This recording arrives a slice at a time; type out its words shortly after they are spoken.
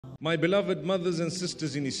My beloved mothers and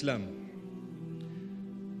sisters in Islam,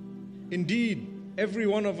 indeed, every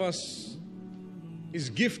one of us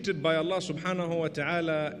is gifted by Allah Subhanahu WA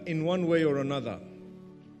Ta'ala in one way or another.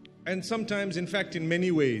 And sometimes, in fact, in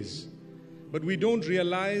many ways. But we don't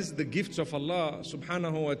realize the gifts of Allah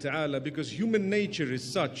Subhanahu WA Ta'ala because human nature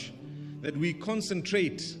is such that we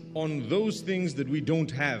concentrate on those things that we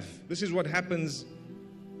don't have. This is what happens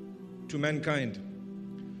to mankind.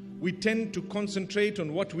 We tend to concentrate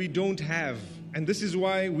on what we don't have, and this is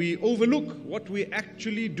why we overlook what we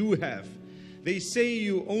actually do have. They say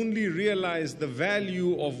you only realize the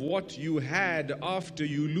value of what you had after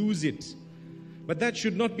you lose it. But that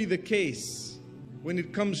should not be the case when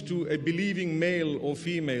it comes to a believing male or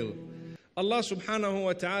female. Allah Subhanahu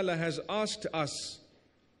WA Ta'ala has asked us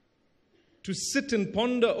to sit and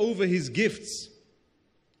ponder over His gifts,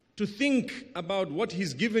 to think about what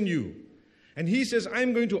He's given you. And He says,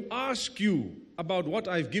 I'm going to ask you about what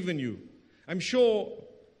I've given you. I'm sure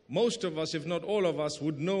most of us, if not all of us,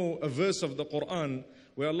 would know a verse of the Quran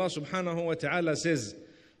where Allah Subhanahu WA Ta'ala says,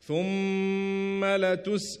 ثُمَّ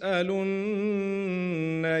لَتُسْأَلُنَّ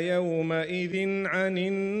يَوْمَئِذٍ عَنِ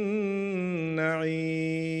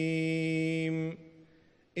النَّعِيمِ.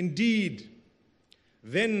 Indeed,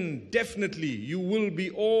 then definitely you will be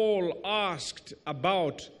all asked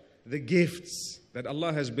about the gifts that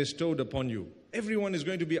Allah has bestowed upon you. Everyone is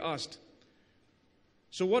going to be asked.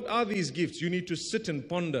 So what are these gifts? You need to sit and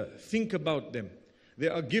ponder, think about them.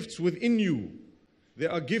 There are gifts within you.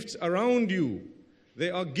 There are gifts around you.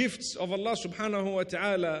 There are gifts of Allah Subhanahu WA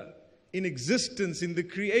Ta'ala in existence, in the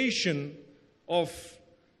creation of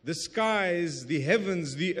the skies, the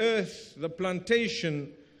heavens, the earth, the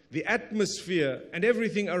plantation, the atmosphere, and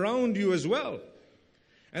everything around you as well.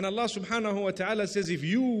 And Allah Subhanahu WA Ta'ala says, if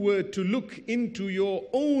you were to look into your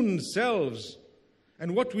own selves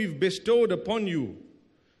and what we've bestowed upon you,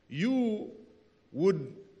 you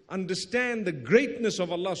would understand the greatness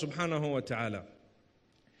of Allah Subhanahu Wa Ta'ala.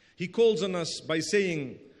 He calls on us by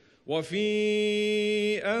saying,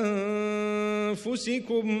 وَفِي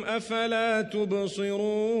أَنفُسِكُمْ أَفَلَا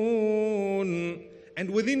تُبْصِرُونَ. And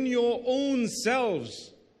within your own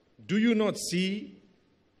selves, do you not see?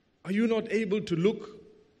 Are you not able to look?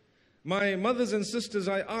 My mothers and sisters,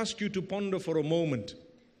 I ask you to ponder for a moment.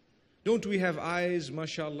 Don't we have eyes,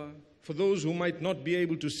 mashallah? For those who might not be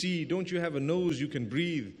able to see, don't you have a nose you can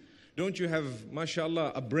breathe? Don't you have,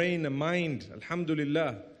 mashallah, a brain, a mind?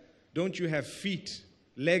 Alhamdulillah. Don't you have feet,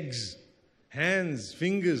 legs, hands,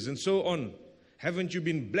 fingers, and so on? Haven't you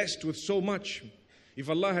been blessed with so much? If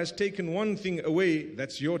Allah has taken one thing away,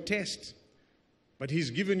 that's your test. But He's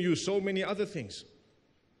given you so many other things.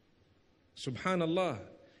 Subhanallah.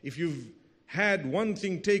 If you've had one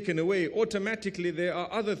thing taken away, automatically there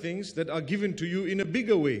are other things that are given to you in a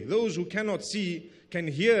bigger way. Those who cannot see can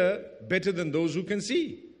hear better than those who can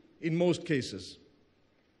see, in most cases.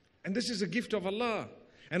 And this is a gift of Allah.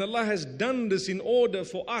 And Allah has done this in order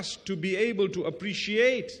for us to be able to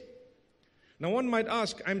appreciate. Now one might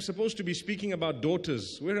ask, I'm supposed to be speaking about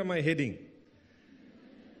daughters. Where am I heading?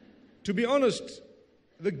 To be honest,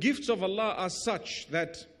 the gifts of Allah are such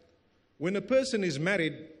that when a person is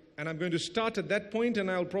married, and I'm going to start at that point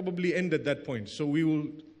and I'll probably end at that point, so we will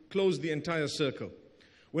close the entire circle.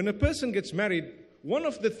 When a person gets married, one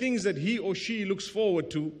of the things that he or she looks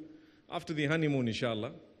forward to after the honeymoon,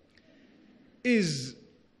 inshallah, is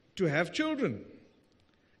to have children.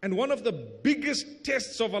 And one of the biggest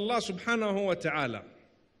tests of Allah Subhanahu Wa Ta'ala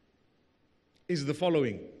is the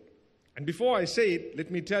following. And before I say it,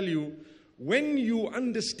 let me tell you, when you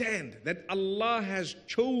understand that Allah has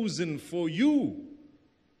chosen for you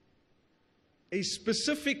a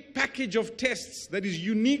specific package of tests that is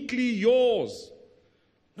uniquely yours,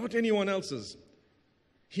 not anyone else's.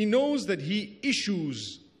 He knows that He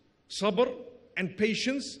issues sabr and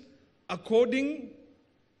patience according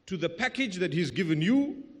to the package that He's given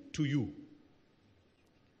you to you.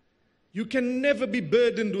 You can never be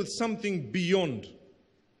burdened with something beyond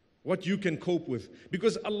what you can cope with,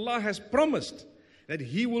 because Allah has promised that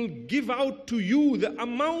He will give out to you the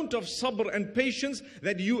amount of sabr and patience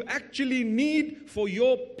that you actually need for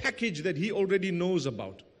your package that He already knows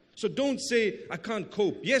about. So don't say, I can't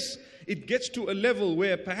cope. Yes, it gets to a level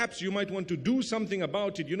where perhaps you might want to do something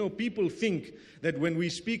about it. You know, people think that when we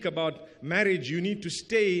speak about marriage, you need to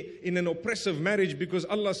stay in an oppressive marriage because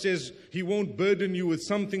Allah says He won't burden you with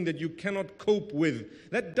something that you cannot cope with.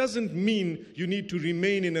 That doesn't mean you need to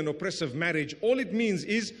remain in an oppressive marriage. All it means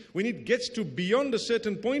is when it gets to beyond a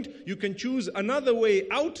certain point, you can choose another way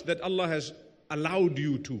out that Allah has allowed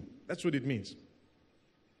you to. That's what it means.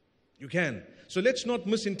 You can. So let's not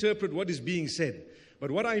misinterpret what is being said.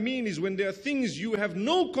 But what I mean is when there are things you have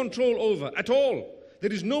no control over at all,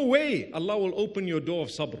 there is no way Allah will open your door of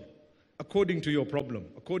sabr according to your problem,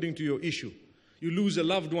 according to your issue. You lose a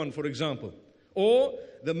loved one, for example. Or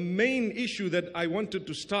the main issue that I wanted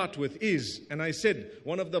to start with is, and I said,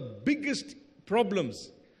 one of the biggest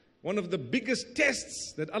problems, one of the biggest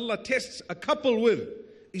tests that Allah tests a couple with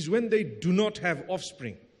is when they do not have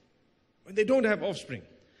offspring. When they don't have offspring.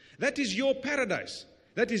 That is your paradise.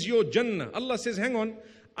 That is your Jannah. Allah says, hang on,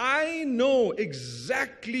 I know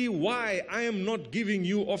exactly why I am not giving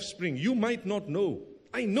you offspring. You might not know.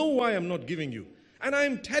 I know why I'm not giving you. And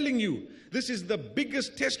I'm telling you, this is the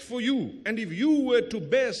biggest test for you. And if you were to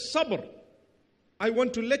bear sabr, I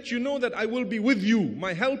want to let you know that I will be with you.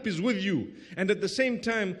 My help is with you. And at the same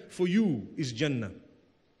time, for you is Jannah.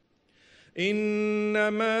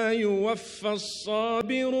 إنما يوفى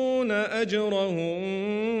الصابرون أجرهم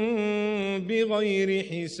بغير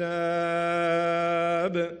حساب.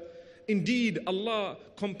 Indeed, Allah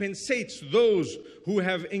compensates those who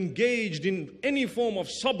have engaged in any form of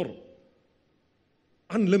sabr.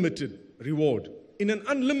 Unlimited reward. In an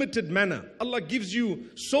unlimited manner. Allah gives you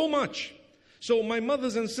so much. So my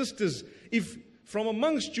mothers and sisters, if from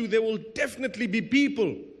amongst you there will definitely be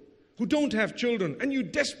people who don't have children and you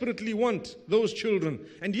desperately want those children.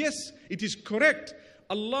 And yes, it is correct.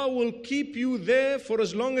 Allah will keep you there for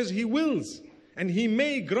as long as He wills. And He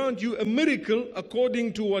may grant you a miracle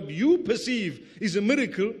according to what you perceive is a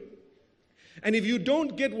miracle. And if you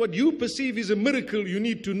don't get what you perceive is a miracle, you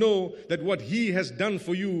need to know that what He has done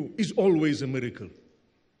for you is always a miracle.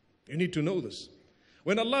 You need to know this.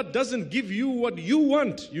 When Allah doesn't give you what you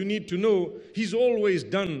want, you need to know He's always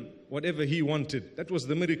done whatever He wanted. That was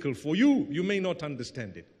the miracle for you. You may not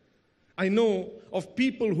understand it. I know of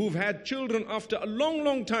people who've had children after a long,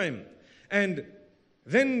 long time, and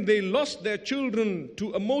then they lost their children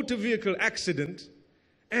to a motor vehicle accident,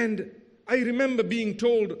 and I remember being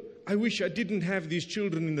told, I wish I didn't have these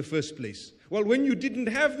children in the first place. Well, when you didn't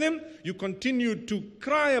have them, you continued to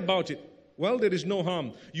cry about it. Well, there is no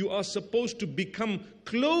harm. You are supposed to become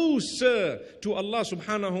closer to Allah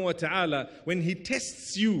Subhanahu WA Ta'ala when He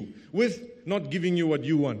tests you with not giving you what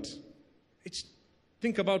you want.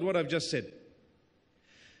 Think about what I've just said.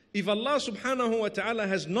 If Allah Subhanahu WA Ta'ala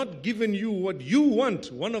has not given you what you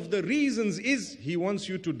want, one of the reasons is He wants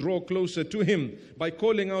you to draw closer to Him by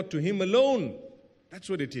calling out to Him alone. That's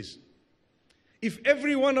what it is. If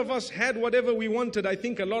every one of us had whatever we wanted, I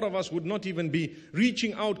think a lot of us would not even be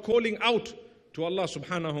reaching out, calling out to Allah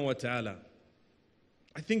Subhanahu Wa Ta'ala.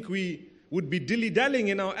 I think we would be dilly-dallying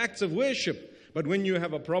in our acts of worship. But when you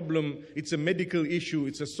have a problem, it's a medical issue,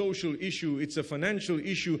 it's a social issue, it's a financial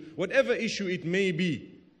issue, whatever issue it may be,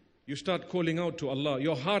 you start calling out to Allah.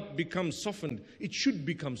 Your heart becomes softened. It should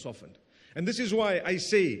become softened. And this is why I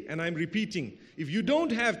say, and I'm repeating, if you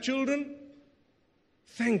don't have children,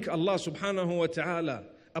 thank Allah Subhanahu Wa Ta'ala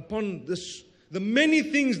upon the many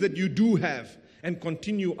things that you do have, and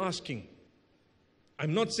continue asking.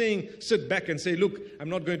 I'm not saying sit back and say, look, I'm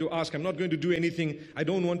not going to ask, I'm not going to do anything, I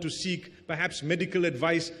don't want to seek perhaps medical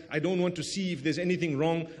advice, I don't want to see if there's anything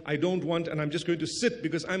wrong, I don't want, and I'm just going to sit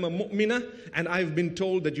because I'm a mu'minah and I've been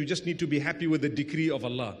told that you just need to be happy with the decree of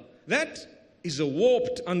Allah. That is a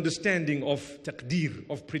warped understanding of taqdeer,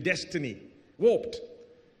 of predestiny. Warped.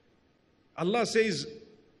 Allah says,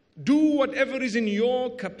 do whatever is in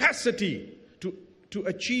your capacity to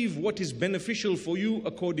achieve what is beneficial for you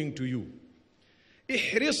according to you.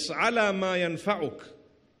 Ihris ala ma yanfa'uk.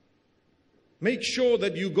 Make sure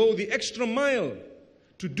that you go the extra mile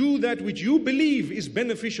to do that which you believe is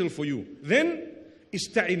beneficial for you. Then,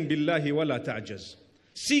 ista'in billahi wa la ta'jaz.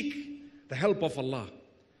 Seek the help of Allah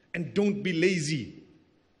and don't be lazy.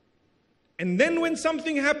 And then when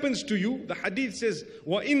something happens to you, the hadith says,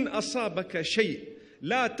 وَإِنْ أَصَابَكَ شَيْءٍ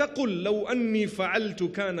لَا تَقُلْ لَوْ أَنِّي فَعَلْتُ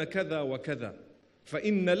كَانَ كَذَا وَكَذَا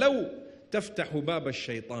فَإِنَّ لَوْ تَفْتَحُ بَابَ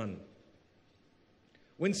الشَّيْطَانِ.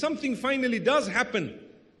 When something finally does happen,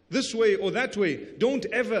 this way or that way, don't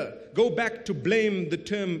ever go back to blame the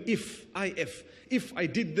term if. If I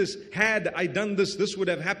did this, had I done this, this would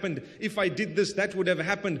have happened. If I did this, that would have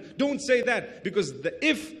happened. Don't say that, because the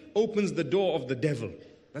if opens the door of the devil.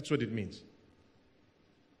 That's what it means.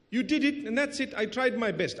 You did it and that's it. I tried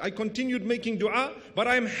my best. I continued making dua, but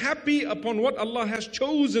I'm happy upon what Allah has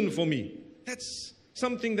chosen for me. That's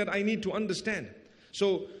something that I need to understand.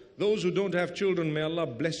 So those who don't have children, may Allah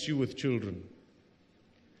bless you with children.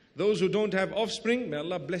 Those who don't have offspring, may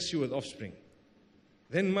Allah bless you with offspring.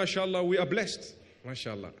 Then mashallah, we are blessed.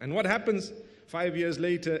 Mashallah. And what happens 5 years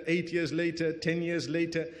later, 8 years later, 10 years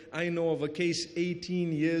later? I know of a case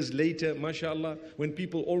 18 years later, mashallah, when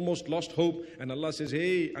people almost lost hope, and Allah says,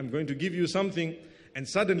 hey, I'm going to give you something. and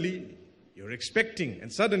suddenly you're expecting,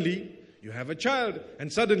 and suddenly you have a child,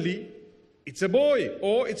 and suddenly it's a boy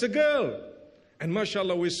or it's a girl. And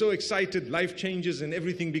mashallah, we're so excited, life changes and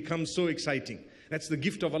everything becomes so exciting. That's the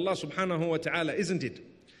gift of Allah Subhanahu WA Ta'ala, isn't it?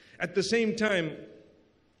 At the same time,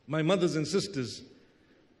 my mothers and sisters,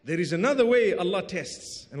 there is another way Allah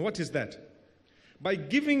tests. And what is that? By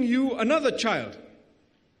giving you another child.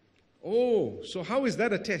 Oh, so how is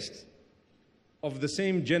that a test? Of the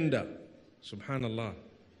same gender. Subhanallah.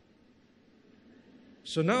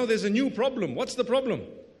 So now there's a new problem. What's the problem?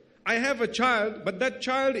 I have a child, but that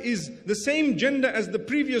child is the same gender as the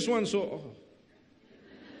previous one. So,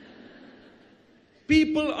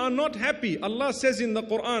 people are not happy. Allah says in the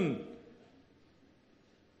Quran,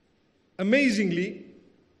 amazingly,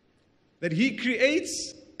 that He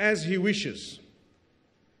creates as He wishes.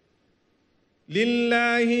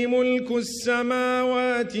 لله ملك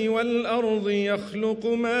السماوات والأرض يخلق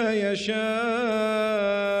ما يشاء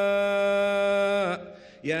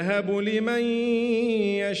يهب لمن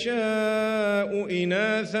يشاء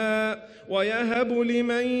إناثا ويهب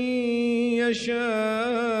لمن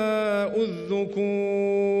يشاء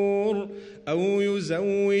الذكور أو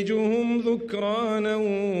يزوجهم ذكرانا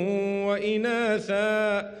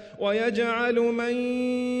وإناثا ويجعل من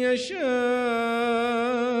يشاء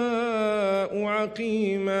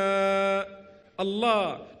عقيما.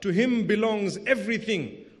 Allah, to Him belongs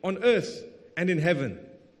everything on earth and in heaven.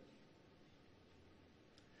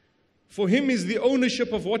 For Him is the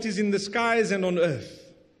ownership of what is in the skies and on earth.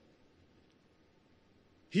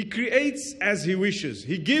 He creates as He wishes.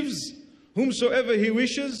 He gives whomsoever He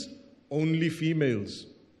wishes only females.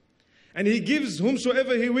 And He gives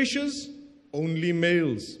whomsoever He wishes only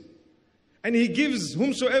males. And He gives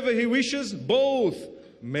whomsoever He wishes both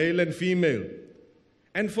male and female.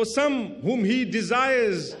 And for some whom He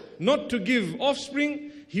desires not to give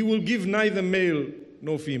offspring, He will give neither male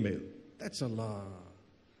nor female. That's Allah.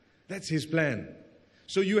 That's His plan.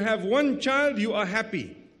 So you have one child, you are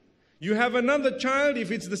happy. You have another child,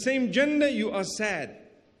 if it's the same gender, you are sad.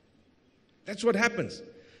 That's what happens.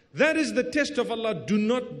 That is the test of Allah. Do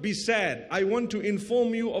not be sad. I want to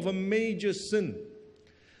inform you of a major sin.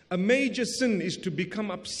 A major sin is to become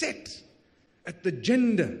upset at the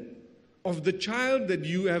gender of the child that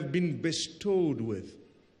you have been bestowed with.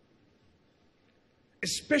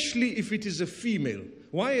 Especially if it is a female.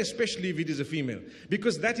 Why especially if it is a female?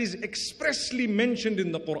 Because that is expressly mentioned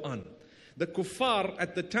in the Quran. The kuffar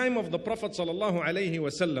at the time of the Prophet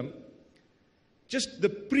ﷺ, just the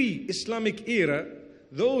pre-Islamic era,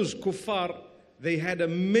 those kuffar, they had a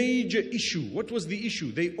major issue. What was the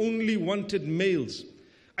issue? They only wanted males.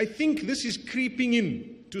 I think this is creeping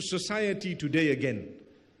in to society today again.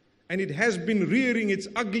 And it has been rearing its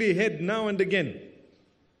ugly head now and again.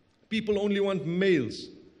 People only want males.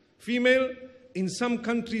 Female, in some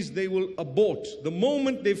countries they will abort the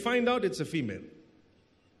moment they find out it's a female.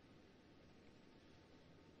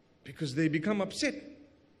 Because they become upset.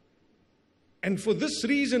 And for this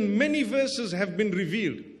reason, many verses have been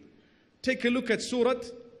revealed. Take a look at Surah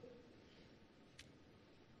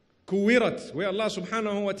Kuwirat, where Allah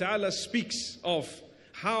Subhanahu WA Ta'ala speaks of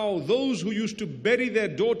how those who used to bury their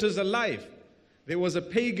daughters alive, there was a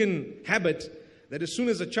pagan habit that as soon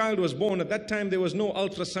as a child was born, at that time there was no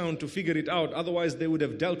ultrasound to figure it out, otherwise they would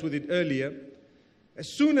have dealt with it earlier.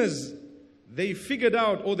 As soon as they figured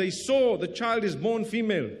out or they saw the child is born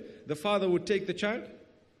female, the father would take the child,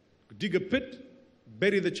 dig a pit,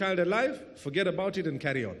 bury the child alive, forget about it and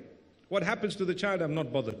carry on. What happens to the child? I'm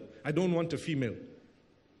not bothered. I don't want a female.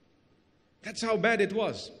 That's how bad it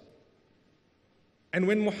was. And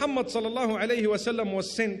when Muhammad ﷺ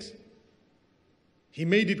was sent, he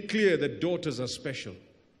made it clear that daughters are special.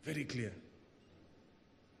 Very clear.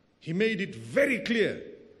 He made it very clear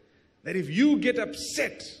that if you get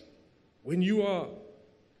upset when you are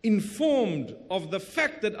informed of the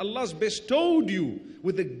fact that Allah's bestowed you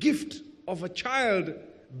with the gift of a child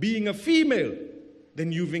being a female,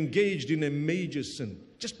 then you've engaged in a major sin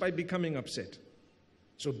just by becoming upset.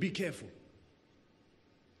 So be careful.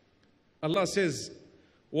 Allah says,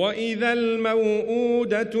 وَإِذَا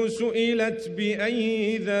الْمَوْءُودَةُ سُئِلَتْ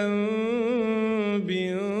بِأَيِّ ذَنبٍ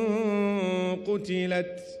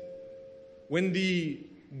قُتِلَتْ. When the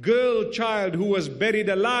girl child who was buried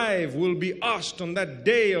alive will be asked on that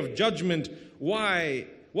day of judgment, why?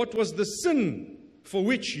 What was the sin for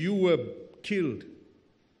which you were killed?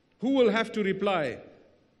 Who will have to reply?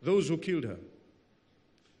 Those who killed her.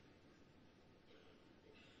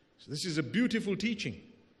 So this is a beautiful teaching.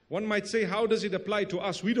 One might say, how does it apply to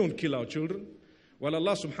us? We don't kill our children. Well,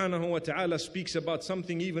 Allah Subhanahu WA Ta'ala speaks about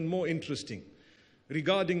something even more interesting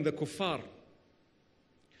regarding the kuffar.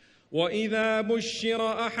 وَإِذَا بُشِّرَ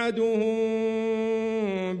أَحَدُهُم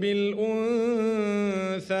بِالْأُنثَى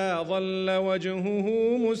ظَلَّ وَجْهُهُ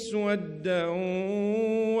مُسْوَدًّا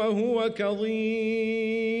وَهُوَ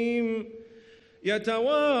كَظِيمٌ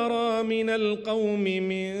يَتَوَارَى مِنَ الْقَوْمِ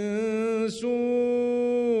مِنْ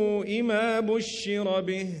سُوءِ مَا بُشِّرَ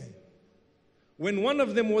بِهِ. When one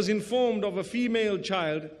of them was informed of a female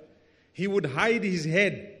child, he would hide his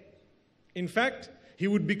head. In fact, he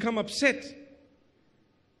would become upset.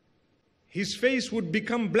 His face would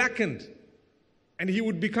become blackened, and he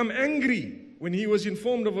would become angry when he was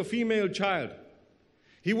informed of a female child.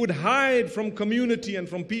 He would hide from community and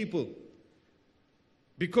from people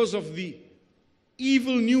because of the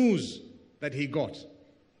evil news that he got.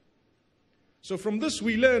 So from this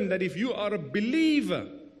we learn that if you are a believer,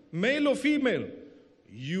 male or female,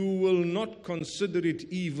 you will not consider it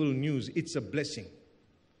evil news. It's a blessing.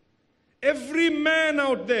 Every man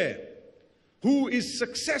out there who is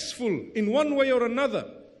successful in one way or another,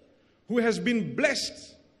 who has been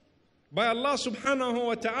blessed by Allah Subhanahu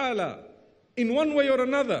WA Ta'ala in one way or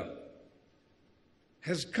another,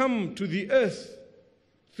 has come to the earth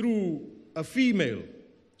through a female,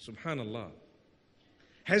 subhanallah,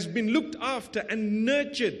 has been looked after and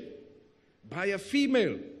nurtured by a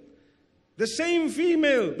female. The same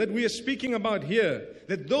female that we are speaking about here,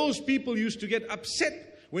 that those people used to get upset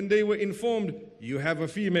when they were informed, you have a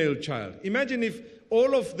female child. Imagine if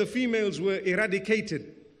all of the females were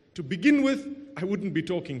eradicated. To begin with, I wouldn't be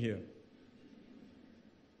talking here.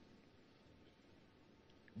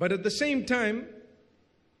 But at the same time,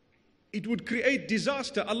 it would create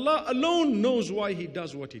disaster. Allah alone knows why He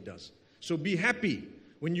does what He does. So be happy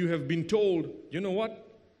when you have been told, you know what?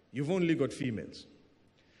 You've only got females.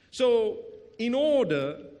 So in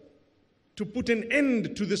order to put an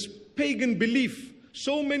end to this pagan belief,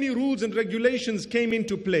 so many rules and regulations came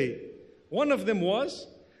into play. One of them was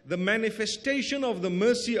the manifestation of the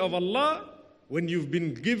mercy of Allah when you've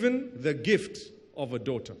been given the gift of a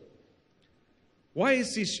daughter. Why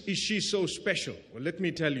is she so special? Well, let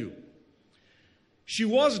me tell you. She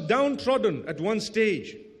was downtrodden at one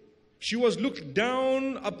stage. She was looked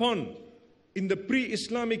down upon in the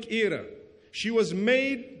pre-Islamic era. She was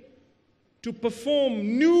made to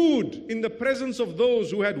perform nude in the presence of those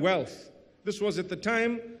who had wealth. This was at the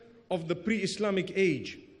time of the pre-Islamic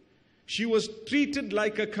age. She was treated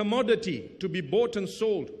like a commodity to be bought and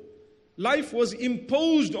sold. Life was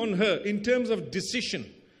imposed on her in terms of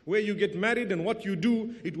decision. Where you get married and what you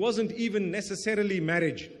do, it wasn't even necessarily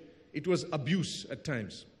marriage. It was abuse at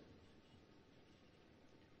times.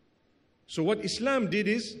 So what Islam did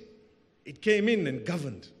is, it came in and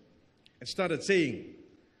governed and started saying,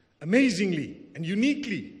 amazingly and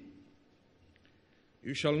uniquely,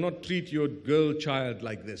 you shall not treat your girl child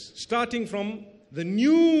like this. Starting from the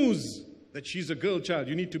news that she's a girl child,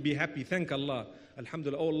 you need to be happy. Thank Allah.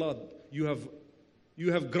 Alhamdulillah. Oh Allah, you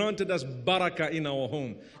have granted us barakah in our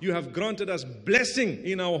home. You have granted us blessing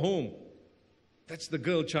in our home. That's the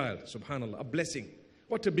girl child, subhanallah, a blessing.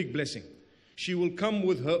 What a big blessing. She will come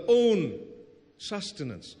with her own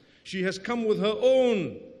sustenance. She has come with her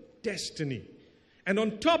own destiny. And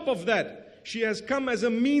on top of that, she has come as a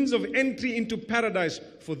means of entry into paradise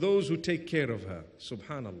for those who take care of her.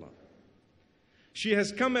 Subhanallah. She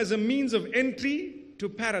has come as a means of entry to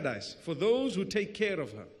paradise for those who take care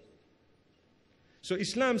of her. So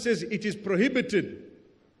Islam says it is prohibited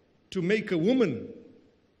to make a woman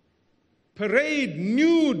parade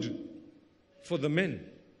nude for the men.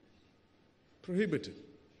 Prohibited.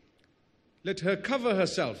 Let her cover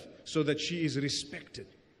herself so that she is respected.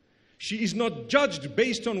 She is not judged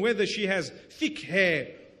based on whether she has thick hair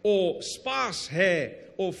or sparse hair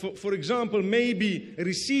or, for example, maybe a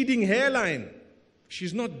receding hairline.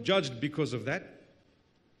 She's not judged because of that.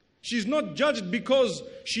 She's not judged because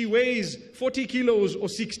she weighs 40 kilos or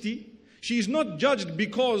 60. She is not judged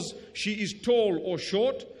because she is tall or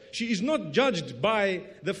short. She is not judged by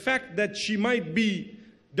the fact that she might be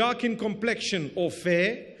dark in complexion or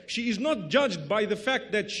fair. She is not judged by the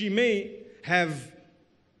fact that she may have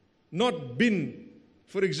not been,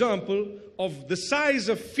 for example, of the size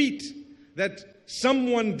of feet that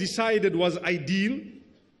someone decided was ideal.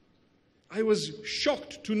 I was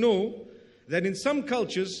shocked to know that in some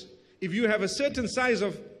cultures, if you have a certain size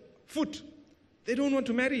of foot, they don't want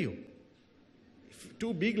to marry you.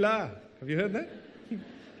 Too big la. Have you heard that?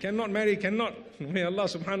 Cannot marry, cannot. May Allah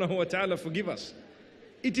Subhanahu WA Ta'ala forgive us.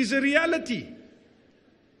 It is a reality.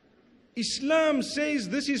 Islam says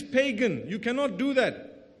this is pagan. You cannot do that.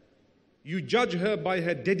 You judge her by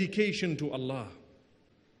her dedication to Allah.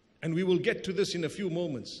 And we will get to this in a few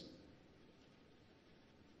moments.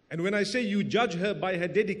 And when I say you judge her by her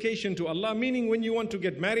dedication to Allah, meaning when you want to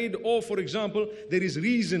get married, or for example, there is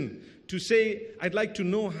reason to say, I'd like to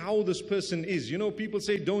know how this person is. You know, people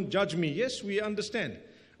say, don't judge me. Yes, we understand.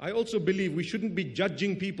 I also believe we shouldn't be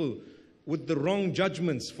judging people with the wrong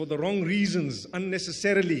judgments for the wrong reasons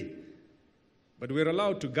unnecessarily. But we're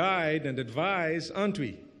allowed to guide and advise, aren't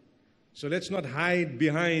we? So let's not hide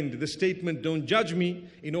behind the statement, don't judge me,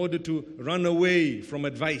 in order to run away from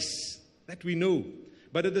advice. That we know.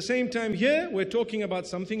 But at the same time here, we're talking about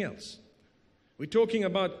something else. We're talking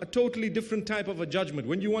about a totally different type of a judgment.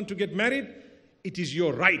 When you want to get married, it is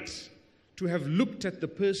your right to have looked at the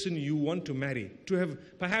person you want to marry, to have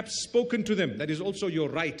perhaps spoken to them. That is also your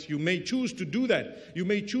right. You may choose to do that. You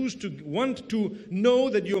may choose to want to know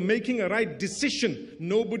that you're making a right decision.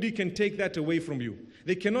 Nobody can take that away from you.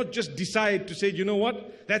 They cannot just decide to say, you know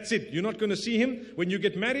what, that's it. You're not going to see him. When you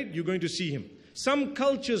get married, you're going to see him. Some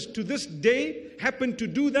cultures to this day happen to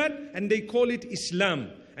do that, and they call it Islam.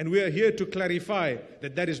 And we are here to clarify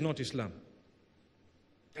that that is not Islam.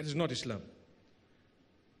 That is not Islam.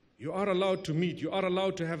 You are allowed to meet. You are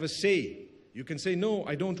allowed to have a say. You can say, no,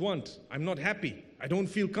 I don't want. I'm not happy. I don't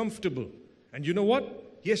feel comfortable. And you know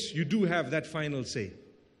what? Yes, you do have that final say.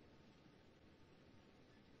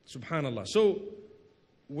 Subhanallah. So,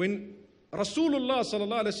 when Rasulullah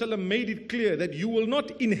sallallahu alaihi wasallam made it clear that you will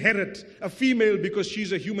not inherit a female because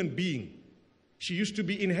she's a human being. She used to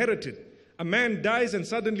be inherited. A man dies and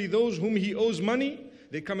suddenly those whom he owes money,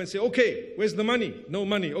 they come and say, okay, where's the money? No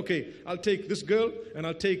money. Okay, I'll take this girl and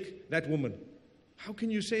I'll take that woman. How can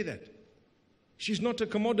you say that? She's not a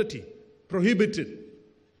commodity. Prohibited.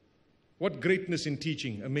 What greatness in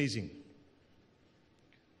teaching. Amazing.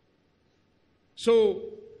 So,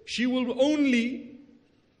 she will only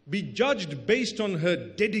be judged based on her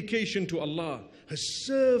dedication to Allah, her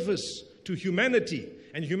service to humanity.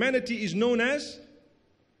 And humanity is known as,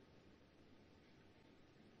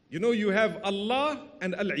 you know, you have Allah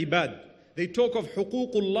and Al-Ibad. They talk of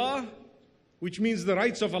Huququllah, which means the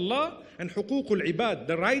rights of Allah, and Huququl Ibad,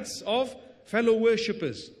 the rights of fellow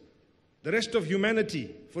worshippers, the rest of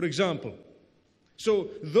humanity, for example. So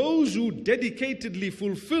those who dedicatedly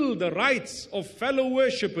fulfill the rights of fellow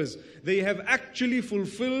worshippers, they have actually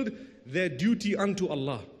fulfilled their duty unto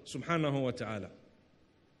Allah Subhanahu WA Ta'ala.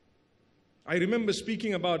 I remember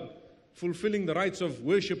speaking about fulfilling the rights of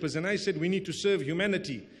worshippers, and I said we need to serve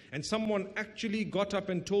humanity. And someone actually got up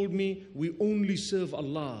and told me, we only serve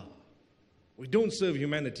Allah. We don't serve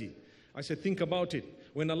humanity. I said, think about it.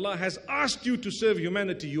 When Allah has asked you to serve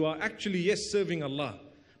humanity, you are actually, yes, serving Allah,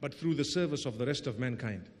 but through the service of the rest of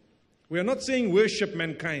mankind. We are not saying worship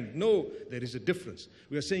mankind. No, there is a difference.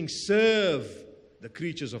 We are saying serve the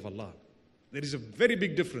creatures of Allah. There is a very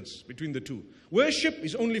big difference between the two. Worship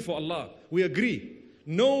is only for Allah. We agree.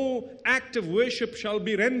 No act of worship shall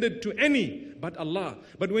be rendered to any but Allah.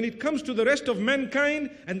 But when it comes to the rest of mankind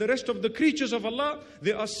and the rest of the creatures of Allah,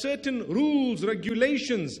 there are certain rules,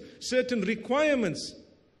 regulations, certain requirements.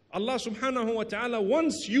 Allah Subhanahu Wa Ta'ala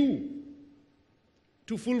wants you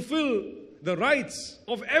to fulfill the rights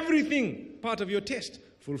of everything, part of your test.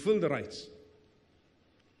 Fulfill the rights.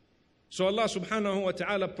 So Allah Subhanahu Wa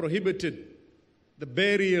Ta'ala prohibited the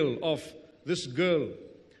burial of this girl,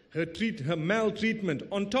 her maltreatment.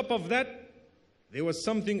 On top of that, there was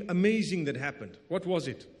something amazing that happened. What was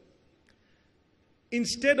it?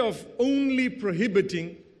 Instead of only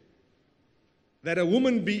prohibiting that a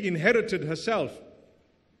woman be inherited herself,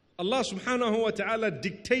 Allah Subhanahu Wa Ta'ala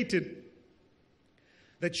dictated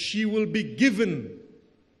that she will be given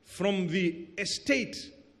from the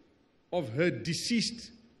estate of her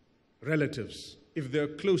deceased relatives, if they're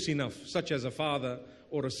close enough, such as a father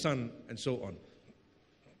or a son and so on.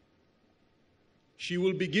 She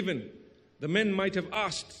will be given. The men might have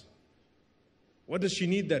asked, what does she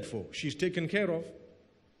need that for? She's taken care of.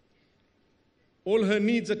 All her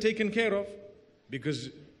needs are taken care of, because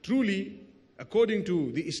truly, according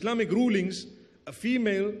to the Islamic rulings, a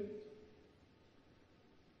female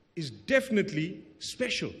is definitely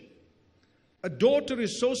special. A daughter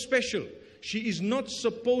is so special. She is not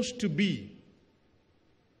supposed to be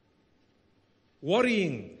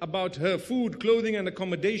worrying about her food, clothing and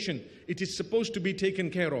accommodation. It is supposed to be taken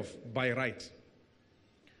care of by right.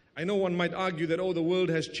 I know one might argue that, oh, the world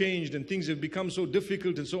has changed and things have become so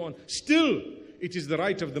difficult and so on. Still, it is the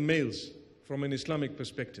right of the males from an Islamic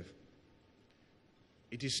perspective.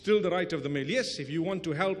 It is still the right of the male. Yes, if you want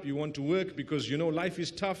to help, you want to work, because you know life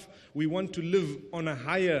is tough. We want to live on a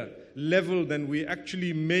higher level than we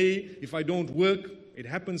actually may if I don't work. It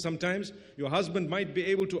happens sometimes. Your husband might be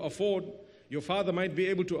able to afford, Your father might be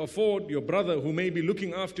able to afford, your brother who may be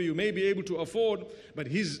looking after you may be able to afford, but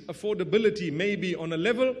his affordability may be on a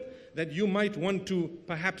level that you might want to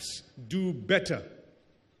perhaps do better.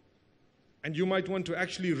 And you might want to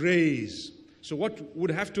actually raise. So what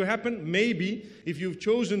would have to happen? Maybe if you've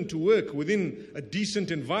chosen to work within a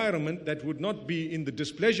decent environment that would not be in the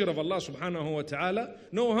displeasure of Allah Subhanahu Wa Ta'ala,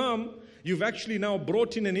 no harm. You've actually now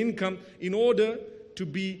brought in an income in order to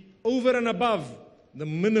be over and above the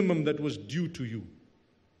minimum that was due to you.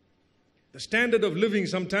 The standard of living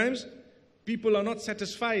sometimes people are not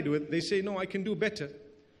satisfied with. They say, no, I can do better.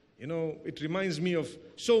 You know, it reminds me of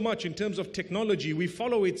so much in terms of technology. We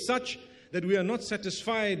follow it such that we are not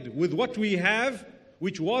satisfied with what we have,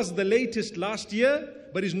 which was the latest last year,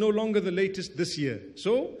 but is no longer the latest this year.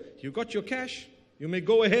 So, you got your cash, you may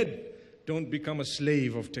go ahead. Don't become a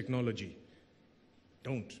slave of technology.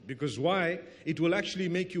 Don't. Because why? It will actually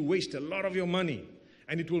make you waste a lot of your money.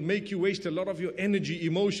 And it will make you waste a lot of your energy,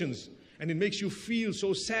 emotions. And it makes you feel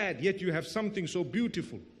so sad, yet you have something so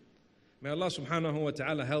beautiful. May Allah Subhanahu Wa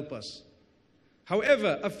Ta'ala help us.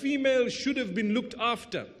 However, a female should have been looked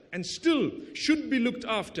after and still should be looked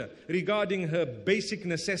after regarding her basic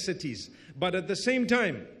necessities. But at the same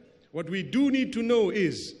time, what we do need to know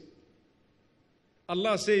is,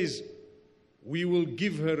 Allah says, we will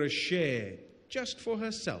give her a share just for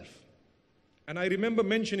herself. And I remember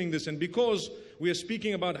mentioning this, and because we are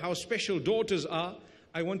speaking about how special daughters are,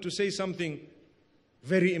 I want to say something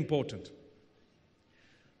very important.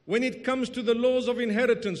 When it comes to the laws of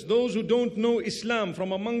inheritance, those who don't know Islam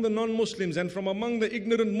from among the non-Muslims and from among the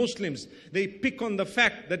ignorant Muslims, they pick on the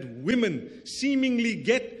fact that women seemingly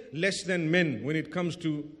get less than men when it comes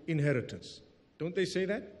to inheritance. Don't they say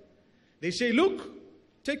that? They say, look,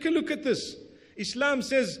 take a look at this. Islam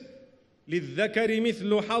says, لِلذَّكَرِ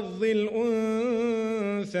مِثْلُ حَظِّ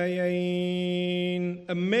الْأُنثَيَيْنِ.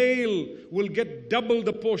 A male will get double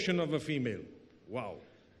the portion of a female. Wow.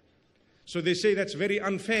 So they say that's very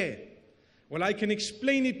unfair. Well, I can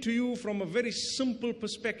explain it to you from a very simple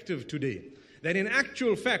perspective today. That in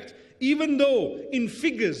actual fact, even though in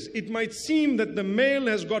figures it might seem that the male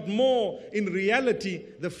has got more, in reality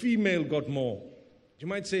the female got more. You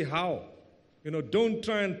might say, how? You know, don't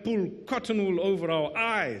try and pull cotton wool over our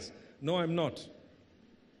eyes. No, I'm not.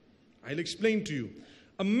 I'll explain to you.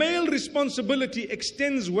 A male responsibility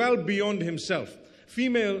extends well beyond himself.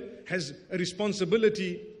 Female has a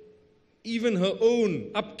responsibility, even her own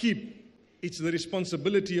upkeep. It's the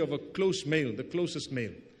responsibility of a close male, the closest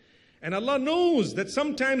male. And Allah knows that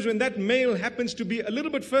sometimes when that male happens to be a little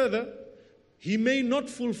bit further, he may not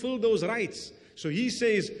fulfill those rights. So He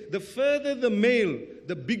says, the further the male,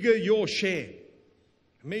 the bigger your share.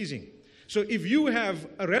 Amazing. So if you have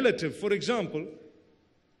a relative, for example,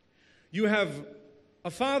 you have a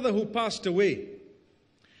father who passed away,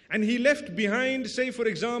 and he left behind, say for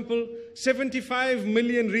example, 75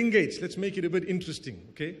 million ringgits. Let's make it a bit interesting,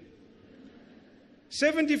 okay?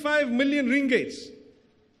 75 million ringgits.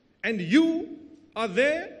 And you are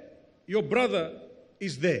there, your brother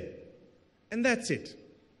is there. And that's it.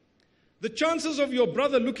 The chances of your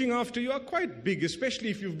brother looking after you are quite big, especially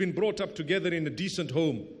if you've been brought up together in a decent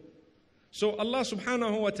home. So Allah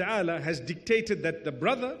Subhanahu Wa Ta'ala has dictated that the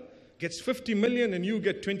brother gets 50 million and you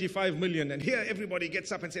get 25 million. And here everybody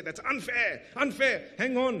gets up and says, that's unfair, unfair.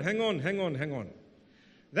 Hang on.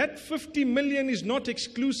 That 50 million is not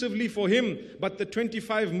exclusively for him, but the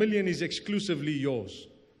 25 million is exclusively yours.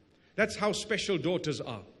 That's how special daughters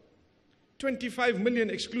are. 25 million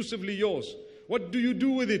exclusively yours. What do you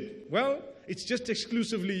do with it? Well, it's just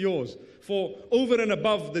exclusively yours for over and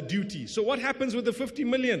above the duty. So what happens with the 50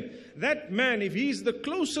 million? That man, if he's the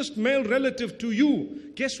closest male relative to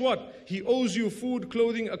you, guess what? He owes you food,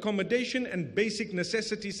 clothing, accommodation, and basic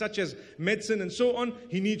necessities such as medicine and so on.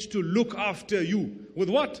 He needs to look after you. With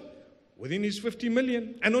what? Within his 50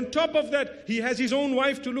 million. And on top of that, he has his own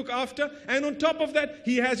wife to look after. And on top of that,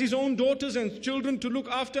 he has his own daughters and children to look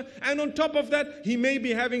after. And on top of that, he may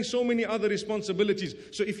be having so many other responsibilities.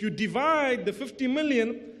 So if you divide the 50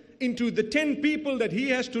 million into the 10 people that he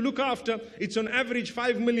has to look after, it's on average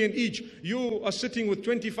 5 million each. You are sitting with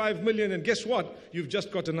 25 million, and guess what? You've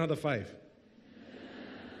just got another 5.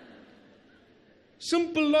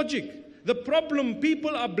 Simple logic. The problem,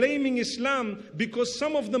 people are blaming Islam because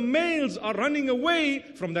some of the males are running away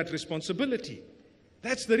from that responsibility.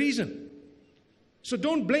 That's the reason. So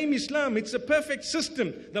don't blame Islam. It's a perfect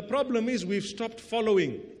system. The problem is we've stopped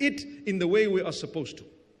following it in the way we are supposed to.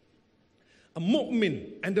 A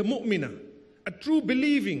mu'min and a mu'mina, a true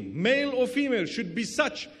believing, male or female, should be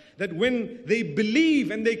such that when they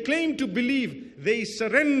believe and they claim to believe, they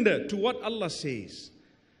surrender to what Allah says.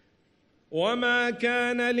 وَمَا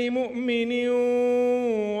كَانَ لِمُؤْمِنٍ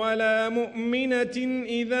وَلَا مُؤْمِنَةٍ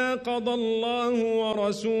إِذَا قَضَى اللَّهُ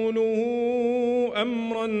وَرَسُولُهُ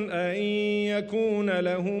أَمْرًا أَن يَكُونَ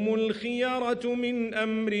لَهُمُ الْخِيَرَةُ مِنْ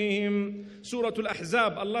أَمْرِهِمْ. Surah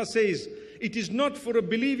Al-Ahzab, Allah says, it is not for a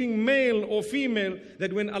believing male or female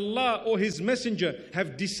that when Allah or His Messenger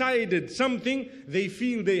have decided something, they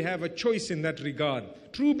feel they have a choice in that regard.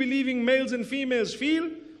 True believing males and females feel,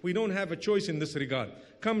 we don't have a choice in this regard.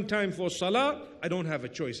 Come time for salah, I don't have a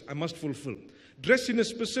choice, I must fulfill. Dress in a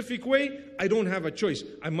specific way, I don't have a choice,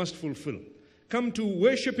 I must fulfill. Come to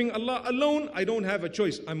worshipping Allah alone, I don't have a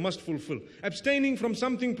choice, I must fulfill. Abstaining from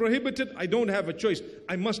something prohibited, I don't have a choice,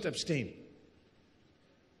 I must abstain.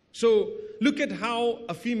 So look at how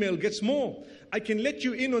a female gets more. I can let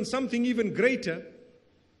you in on something even greater.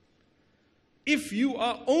 If you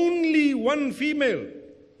are only one female,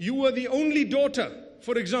 you are the only daughter,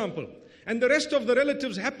 for example, and the rest of the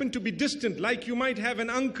relatives happen to be distant, like you might have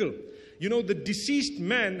an uncle. You know, the deceased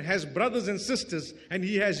man has brothers and sisters, and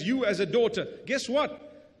he has you as a daughter. Guess what?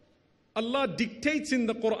 Allah dictates in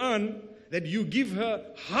the Quran that you give her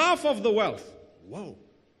half of the wealth. Wow.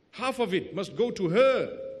 Half of it must go to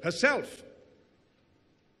her, herself.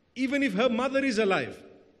 Even if her mother is alive.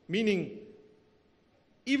 Meaning,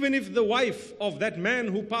 even if the wife of that man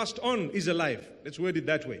who passed on is alive. Let's word it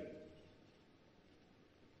that way.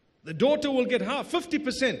 The daughter will get half,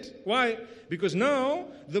 50%. Why? Because now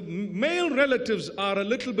the male relatives are a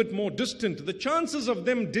little bit more distant. The chances of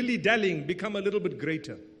them dilly-dallying become a little bit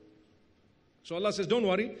greater. So Allah says, don't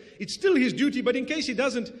worry. It's still his duty, but in case he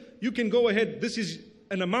doesn't, you can go ahead. This is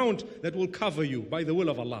an amount that will cover you by the will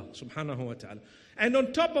of Allah Subhanahu WA Ta'ala. And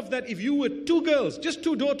on top of that, if you were two girls, just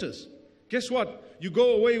two daughters, guess what? You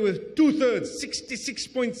go away with 2/3,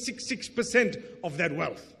 66.66% of that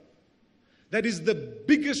wealth. That is the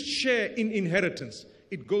biggest share in inheritance.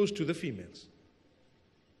 It goes to the females.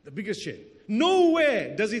 The biggest share.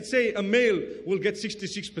 Nowhere does it say a male will get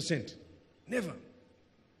 66%. Never.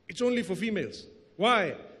 It's only for females.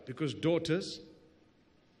 Why? Because daughters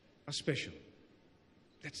are special.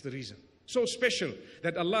 That's the reason. So special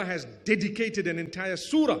that Allah has dedicated an entire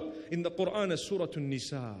surah in the Quran as Surah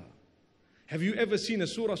An-Nisa. Have you ever seen a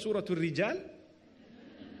surah, Surah Al-Rijal?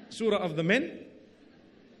 Surah of the men?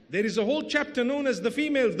 There is a whole chapter known as the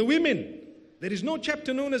females, the women. There is no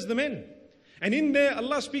chapter known as the men. And in there,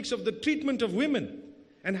 Allah speaks of the treatment of women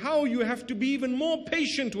and how you have to be even more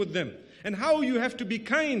patient with them and how you have to be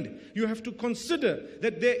kind. You have to consider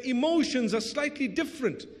that their emotions are slightly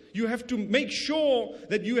different. You have to make sure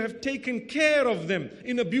that you have taken care of them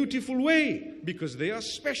in a beautiful way because they are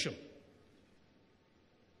special.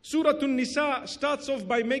 Surah An-Nisa starts off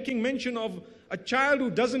by making mention of a child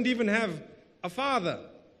who doesn't even have a father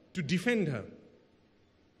to defend her.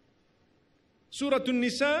 Surah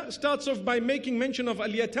An-Nisa starts off by making mention of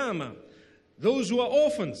al-yatama, those who are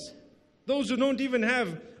orphans, those who don't even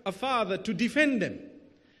have a father to defend them.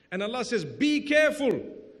 And Allah says, be careful,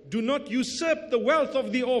 do not usurp the wealth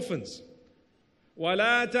of the orphans.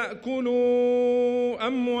 وَلَا تَأْكُلُوا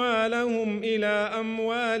أَمْوَالَهُمْ إِلَىٰ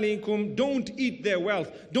أَمْوَالِكُمْ. Don't eat their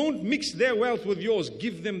wealth. Don't mix their wealth with yours.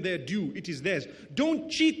 Give them their due. It is theirs.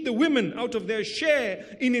 Don't cheat the women out of their share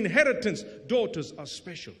in inheritance. Daughters are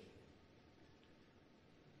special.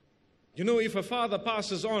 You know, if a father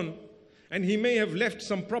passes on and he may have left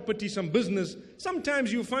some property, some business,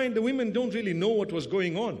 sometimes you find the women don't really know what was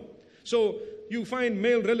going on. So you find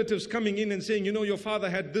male relatives coming in and saying, you know, your father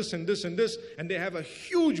had this and this and this, and they have a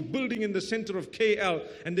huge building in the center of KL,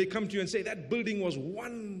 and they come to you and say, that building was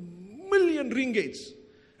 1 million ringgits.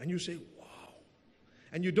 And you say, wow.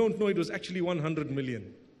 And you don't know it was actually 100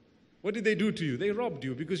 million. What did they do to you? They robbed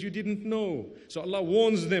you because you didn't know. So Allah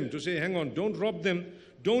warns them to say, hang on, don't rob them.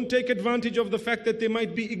 Don't take advantage of the fact that they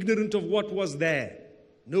might be ignorant of what was there.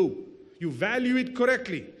 No. You value it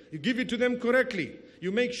correctly. You give it to them correctly.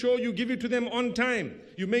 You make sure you give it to them on time.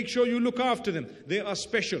 You make sure you look after them. They are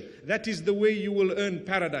special. That is the way you will earn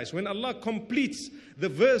paradise. When Allah completes the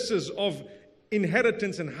verses of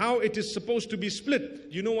inheritance and how it is supposed to be split,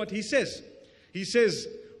 you know what He says? He says,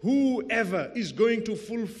 whoever is going to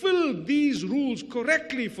fulfill these rules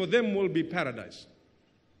correctly, for them will be paradise.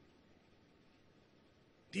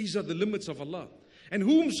 These are the limits of Allah. And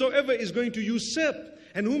whomsoever is going to usurp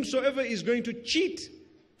and whomsoever is going to cheat,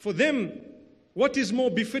 for them, what is more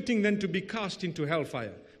befitting than to be cast into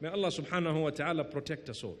hellfire? May Allah Subhanahu WA Ta'ala protect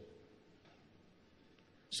us all.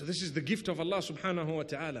 So this is the gift of Allah Subhanahu WA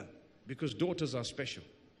Ta'ala, because daughters are special.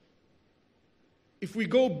 If we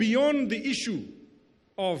go beyond the issue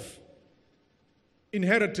of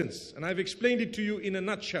inheritance, and I've explained it to you in a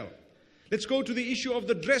nutshell, let's go to the issue of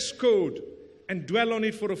the dress code and dwell on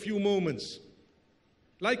it for a few moments.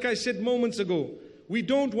 Like I said moments ago, we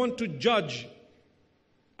don't want to judge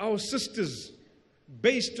our sisters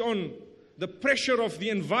based on the pressure of the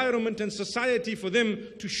environment and society for them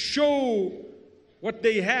to show what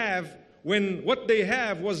they have, when what they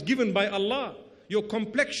have was given by Allah. Your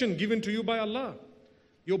complexion given to you by Allah.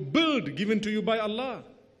 Your build given to you by Allah.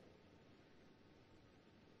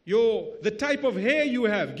 The type of hair you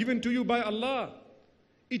have given to you by Allah.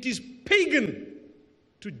 It is pagan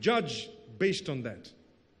to judge based on that.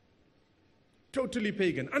 Totally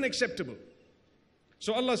pagan, unacceptable.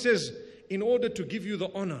 So Allah says, in order to give you the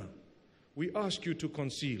honor, we ask you to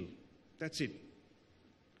conceal. That's it.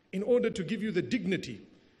 In order to give you the dignity,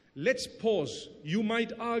 let's pause. You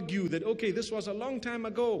might argue that, okay, this was a long time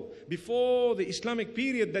ago, before the Islamic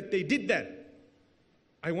period that they did that.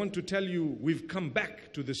 I want to tell you, we've come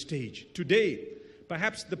back to the stage. Today,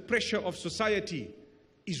 perhaps the pressure of society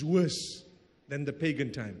is worse than the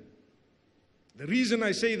pagan time. The reason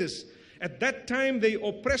I say this, at that time they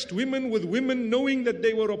oppressed women with women knowing that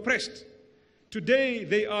they were oppressed. Today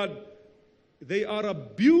they are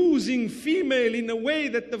abusing female in a way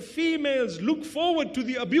that the females look forward to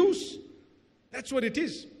the abuse. That's what it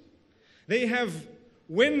is. They have,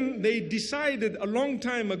 when they decided a long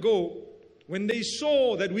time ago, when they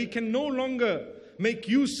saw that we can no longer make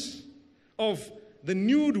use of the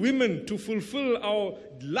nude women to fulfill our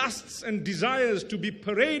lusts and desires to be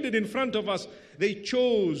paraded in front of us, they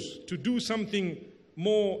chose to do something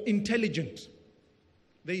more intelligent.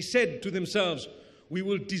 They said to themselves, we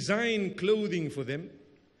will design clothing for them.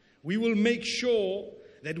 We will make sure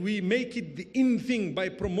that we make it the in thing by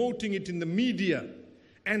promoting it in the media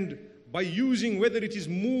and by using, whether it is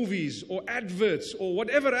movies or adverts or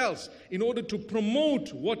whatever else, in order to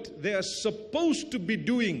promote what they are supposed to be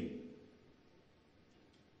doing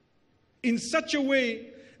in such a way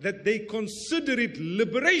that they consider it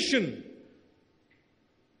liberation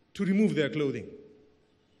to remove their clothing.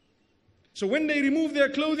 So when they remove their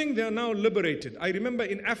clothing, they are now liberated. I remember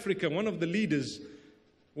in Africa, one of the leaders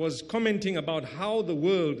was commenting about how the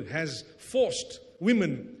world has forced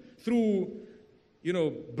women through,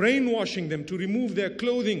 brainwashing them to remove their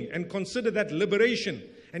clothing and consider that liberation.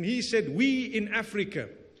 And he said, we in Africa,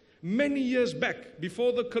 many years back,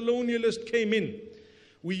 before the colonialist came in,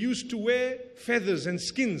 we used to wear feathers and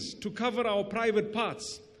skins to cover our private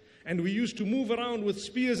parts. And we used to move around with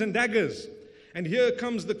spears and daggers. And here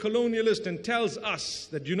comes the colonialist and tells us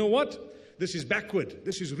that, you know what? This is backward.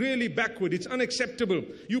 This is really backward. It's unacceptable.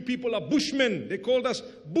 You people are bushmen. They called us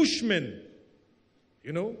bushmen.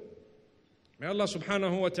 May Allah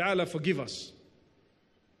Subhanahu WA Ta'ala forgive us.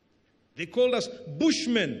 They called us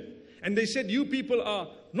bushmen. And they said, you people are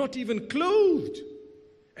not even clothed.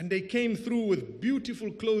 And they came through with beautiful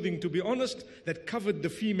clothing, to be honest, that covered the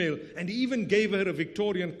female, and even gave her a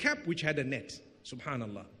Victorian cap which had a net.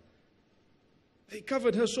 Subhanallah. They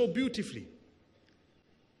covered her so beautifully.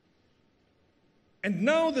 And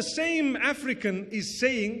now the same African is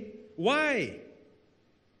saying, why?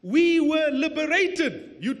 We were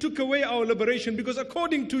liberated. You took away our liberation because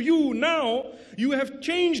according to you now, you have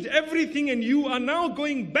changed everything and you are now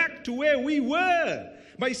going back to where we were.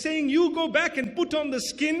 By saying you go back and put on the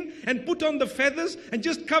skin and put on the feathers and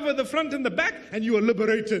just cover the front and the back and you are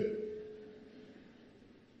liberated.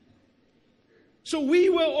 So we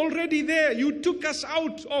were already there. You took us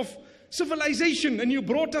out of civilization and you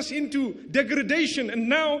brought us into degradation. And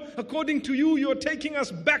now, according to you, you're taking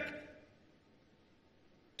us back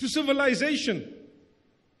to civilization.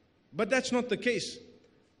 But that's not the case.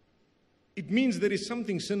 It means there is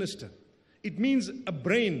something sinister. It means a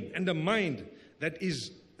brain and a mind that is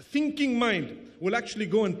a thinking mind will actually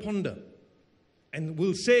go and ponder and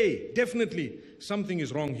will say, definitely, something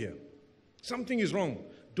is wrong here. Something is wrong.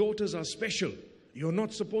 Daughters are special. You're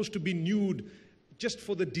not supposed to be nude just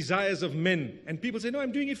for the desires of men. And people say, no,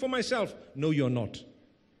 I'm doing it for myself. No, you're not.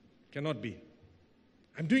 Cannot be.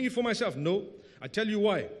 I'm doing it for myself. No. I tell you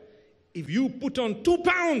why. If you put on 2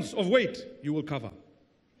 pounds of weight, you will cover.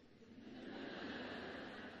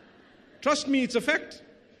 Trust me, it's a fact.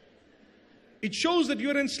 It shows that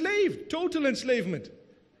you're enslaved, total enslavement.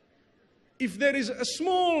 If there is a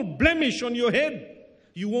small blemish on your head,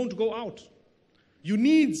 you won't go out. You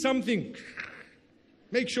need something.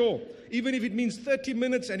 Make sure, even if it means 30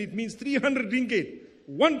 minutes and it means 300 ringgit,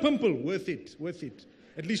 1 pimple, worth it, worth it.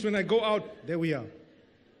 At least when I go out, there we are.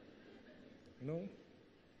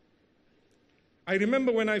 I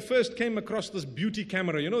remember when I first came across this beauty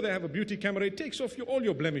camera. They have a beauty camera. It takes off all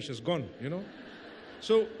your blemishes, gone,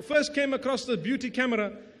 So first came across the beauty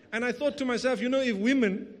camera and I thought to myself, if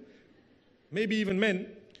women, maybe even men,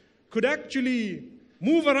 could actually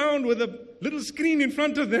move around with a little screen in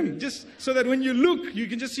front of them, just so that when you look, you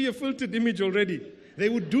can just see a filtered image already. They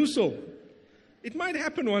would do so. It might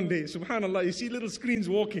happen one day, subhanAllah, you see little screens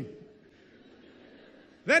walking.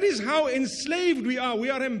 That is how enslaved we are. We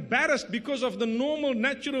are embarrassed because of the normal,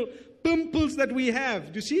 natural pimples that we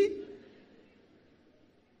have. Do you see?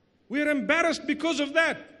 We are embarrassed because of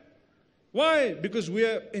that. Why? Because we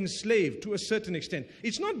are enslaved to a certain extent.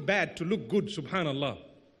 It's not bad to look good, subhanAllah.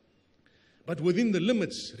 But within the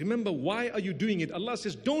limits. Remember, why are you doing it? Allah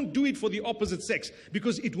says, don't do it for the opposite sex,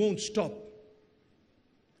 because it won't stop.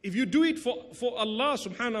 If you do it for Allah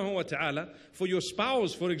Subhanahu WA Ta'ala, for your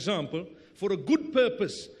spouse, for example, for a good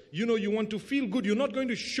purpose, you know, you want to feel good, you're not going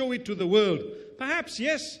to show it to the world. Perhaps,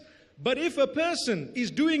 yes. But if a person is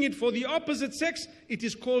doing it for the opposite sex, it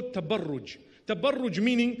is called tabarruj. Tabarruj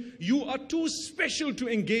meaning you are too special to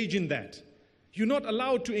engage in that. You're not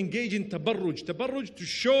allowed to engage in tabarruj. Tabarruj, to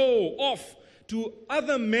show off to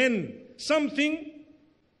other men something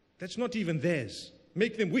that's not even theirs.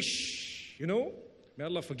 Make them wish, you know. May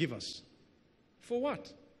Allah forgive us. For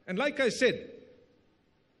what? And like I said,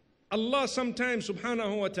 Allah sometimes,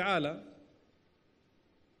 subhanahu wa ta'ala,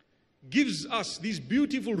 gives us these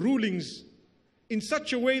beautiful rulings in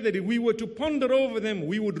such a way that if we were to ponder over them,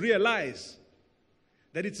 we would realize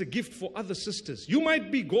that it's a gift for other sisters. You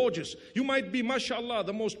might be gorgeous. You might be, mashallah,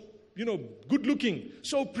 the most, good looking,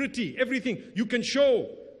 so pretty, everything. You can show.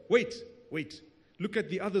 Wait. Look at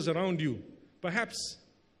the others around you. Perhaps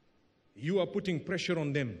you are putting pressure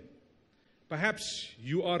on them. Perhaps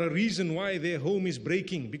you are a reason why their home is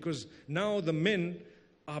breaking, because now the men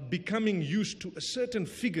are becoming used to a certain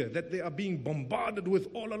figure that they are being bombarded with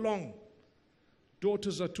all along.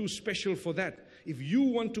 Daughters are too special for that. If you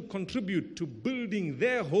want to contribute to building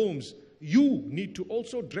their homes, you need to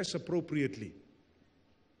also dress appropriately.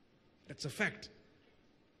 That's a fact.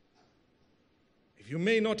 If you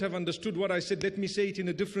may not have understood what I said, let me say it in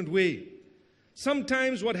a different way.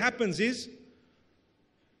 Sometimes what happens is,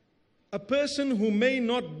 a person who may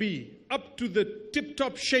not be up to the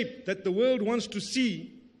tip-top shape that the world wants to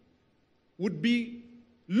see would be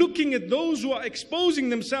looking at those who are exposing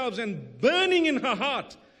themselves and burning in her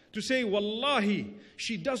heart to say, wallahi,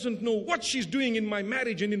 she doesn't know what she's doing in my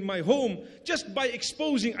marriage and in my home just by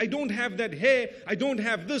exposing. I don't have that hair, I don't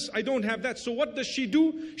have this, I don't have that. So what does she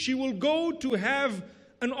do? She will go to have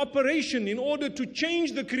an operation in order to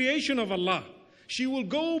change the creation of Allah. She will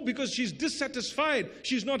go because she's dissatisfied,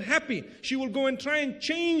 she's not happy. She will go and try and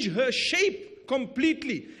change her shape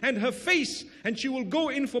completely and her face, and she will go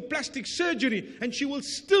in for plastic surgery, and she will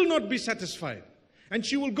still not be satisfied. And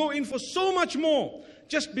she will go in for so much more,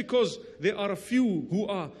 just because there are a few who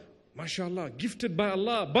are, mashallah, gifted by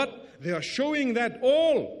Allah, but they are showing that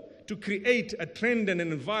all to create a trend and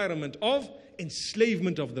an environment of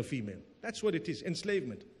enslavement of the female. That's what it is,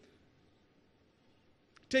 enslavement.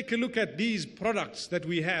 Take a look at these products that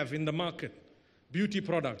we have in the market, beauty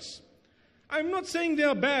products. I'm not saying they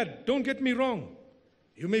are bad, don't get me wrong.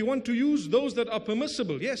 You may want to use those that are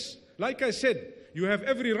permissible, yes. Like I said, you have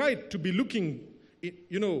every right to be looking,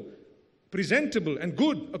 presentable and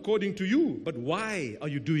good according to you. But why are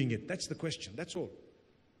you doing it? That's the question, that's all.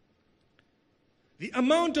 The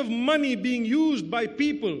amount of money being used by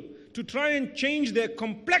people to try and change their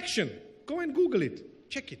complexion, go and Google it,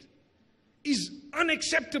 check it, is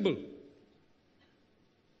unacceptable.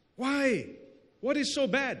 Why? What is so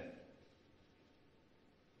bad?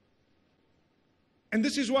 And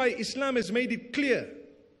this is why Islam has made it clear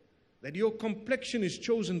that your complexion is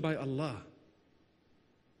chosen by Allah.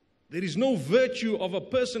 There is no virtue of a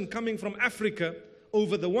person coming from Africa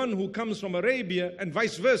over the one who comes from Arabia and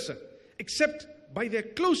vice versa, except by their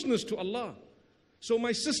closeness to Allah. So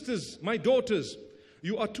my sisters, my daughters,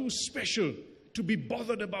 you are too special to be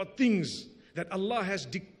bothered about things that Allah has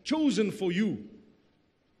chosen for you.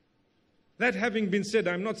 That having been said,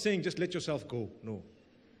 I'm not saying just let yourself go. No.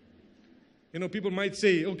 People might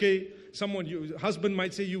say, okay, your husband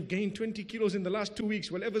might say, you've gained 20 kilos in the last 2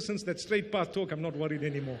 weeks. Well, ever since that straight path talk, I'm not worried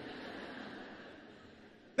anymore.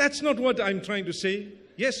 That's not what I'm trying to say.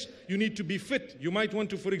 Yes, you need to be fit. You might want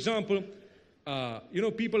to, for example,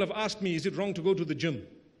 people have asked me, is it wrong to go to the gym?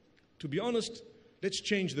 To be honest, let's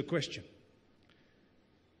change the question.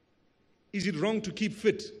 Is it wrong to keep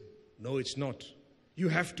fit? No, it's not. You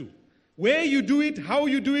have to. Where you do it, how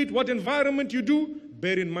you do it, what environment you do,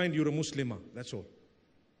 bear in mind you're a Muslimah. That's all.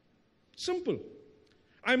 Simple.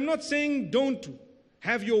 I'm not saying don't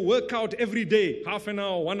have your workout every day, half an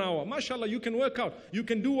hour, 1 hour. MashaAllah, you can work out. You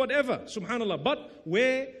can do whatever, subhanAllah. But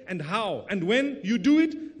where and how and when you do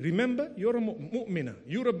it, remember, you're a mu'minah.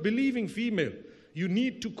 You're a believing female. You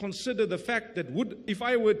need to consider the fact that if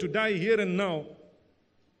I were to die here and now,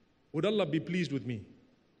 Would Allah be pleased with me?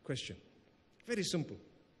 Question. Very simple.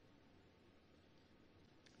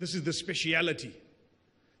 This is the speciality.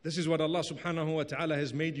 This is what Allah Subhanahu Wa Ta'ala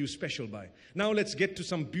has made you special by. Now let's get to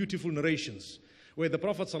some beautiful narrations where the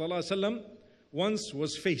Prophet ﷺ once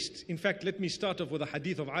was faced. In fact, let me start off with a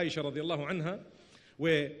hadith of Aisha radiallahu anha,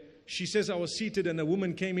 where she says, I was seated and a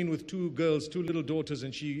woman came in with two girls, two little daughters,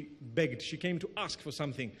 and she begged. She came to ask for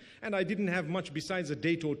something. And I didn't have much besides a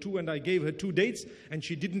date or two, and I gave her 2 dates, and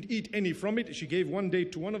she didn't eat any from it. She gave 1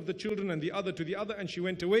 date to one of the children and the other to the other, and she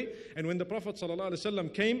went away. And when the Prophet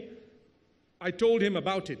ﷺ came, I told him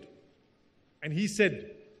about it. And he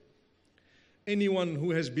said, anyone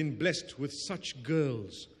who has been blessed with such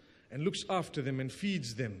girls and looks after them and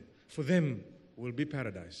feeds them, for them will be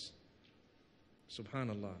paradise.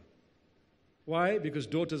 Subhanallah. Why? Because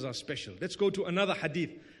daughters are special. Let's go to another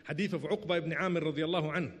hadith. Hadith of Uqba ibn Amir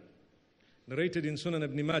radiallahu anhu, narrated in Sunan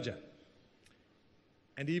ibn Majah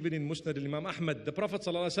and even in Musnad al-Imam Ahmad. The Prophet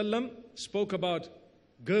ﷺ spoke about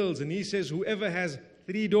girls, and he says, whoever has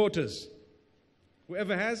 3 daughters,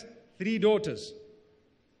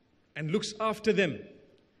 and looks after them,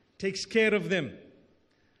 takes care of them,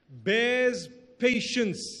 bears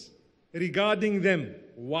patience regarding them.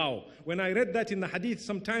 Wow. When I read that in the hadith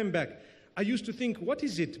some time back, I used to think, what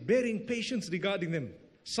is it? Bearing patience regarding them.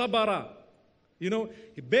 Sabara. You know,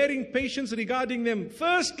 bearing patience regarding them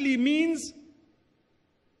firstly means,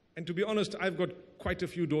 and to be honest, I've got quite a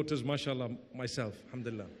few daughters, mashallah, myself,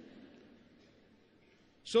 alhamdulillah.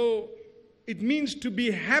 So, it means to be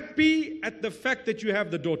happy at the fact that you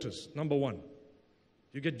have the daughters, number 1.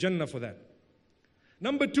 You get Jannah for that.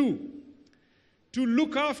 Number 2, to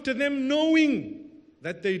look after them knowing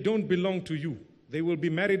that they don't belong to you. They will be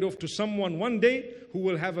married off to someone one day who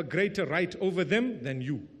will have a greater right over them than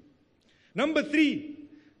you. Number 3,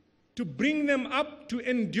 to bring them up, to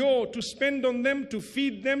endure, to spend on them, to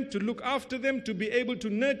feed them, to look after them, to be able to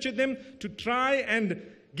nurture them, to try and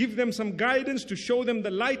give them some guidance, to show them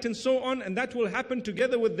the light and so on. And that will happen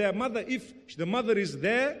together with their mother if the mother is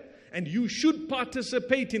there. And you should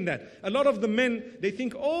participate in that. A lot of the men, they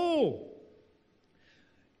think, oh,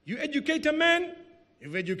 you educate a man,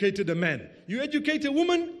 you've educated a man. You educate a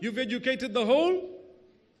woman, you've educated the whole.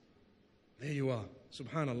 There you are.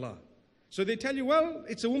 Subhanallah. So they tell you, well,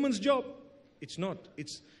 it's a woman's job. It's not.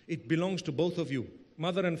 It belongs to both of you.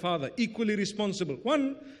 Mother and father, equally responsible.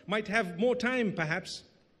 One might have more time, perhaps.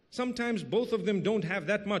 Sometimes both of them don't have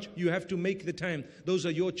that much. You have to make the time. Those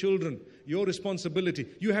are your children, your responsibility.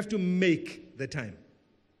 You have to make the time.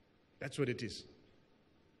 That's what it is.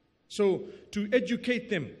 So, to educate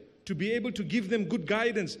them, to be able to give them good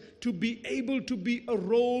guidance, to be able to be a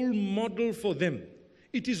role model for them.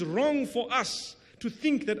 It is wrong for us to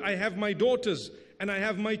think that I have my daughters and I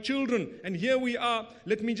have my children, and here we are,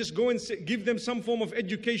 let me just go and give them some form of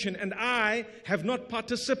education, and I have not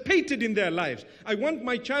participated in their lives. I want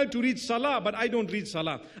my child to read Salah, but I don't read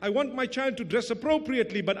Salah. I want my child to dress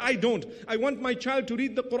appropriately, but I don't. I want my child to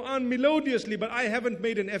read the Quran melodiously, but I haven't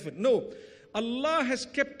made an effort. No. Allah has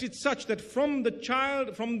kept it such that from the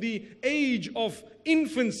child, from the age of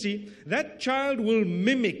infancy, that child will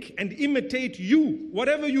mimic and imitate you,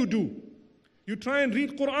 whatever you do. You try and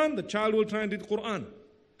read Quran, the child will try and read Quran.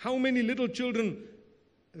 How many little children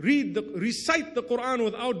recite the Quran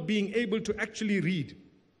without being able to actually read?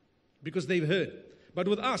 Because they've heard. But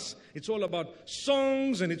with us, it's all about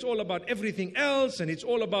songs, and it's all about everything else, and it's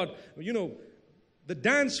all about, you know, the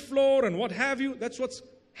dance floor and what have you. That's what's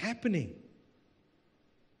happening.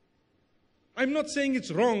 I'm not saying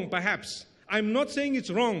it's wrong, perhaps. I'm not saying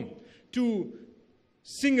it's wrong to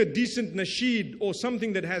sing a decent nasheed or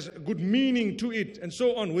something that has a good meaning to it and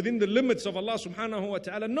so on within the limits of Allah Subhanahu Wa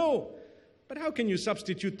Ta'ala. No. But how can you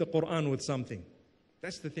substitute the Quran with something?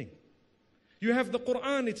 That's the thing. You have the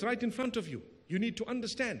Quran, it's right in front of you. You need to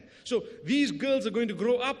understand. So these girls are going to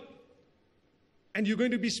grow up and you're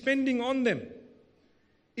going to be spending on them.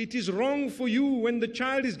 It is wrong for you when the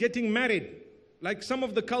child is getting married, like some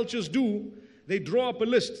of the cultures do. They draw up a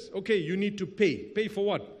list. Okay, you need to pay. Pay for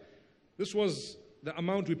what? This was the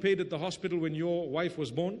amount we paid at the hospital when your wife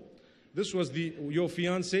was born. This was your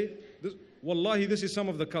fiancé. Wallahi, this is some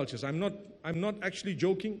of the cultures. I'm not actually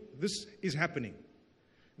joking. This is happening.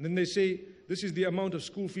 And then they say, this is the amount of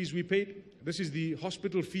school fees we paid. This is the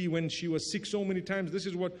hospital fee when she was sick so many times. This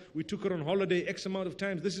is what we took her on holiday X amount of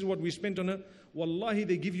times. This is what we spent on her. Wallahi,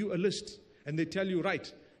 they give you a list and they tell you,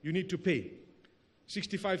 right, you need to pay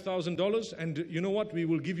 $65,000, and you know what? We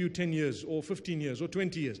will give you 10 years or 15 years or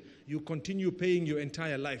 20 years. You continue paying your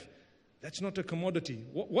entire life. That's not a commodity.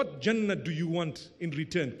 What Jannah do you want in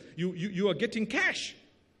return? You are getting cash.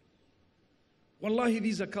 Wallahi,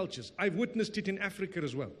 these are cultures. I've witnessed it in Africa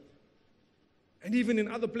as well. And even in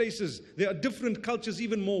other places, there are different cultures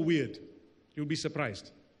even more weird. You'll be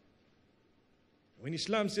surprised. When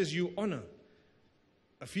Islam says you honor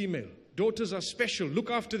a female, daughters are special,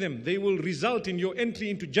 look after them. They will result in your entry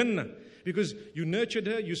into Jannah. Because you nurtured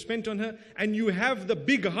her, you spent on her, and you have the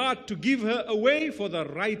big heart to give her away for the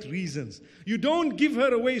right reasons. You don't give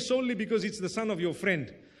her away solely because it's the son of your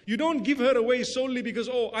friend. You don't give her away solely because,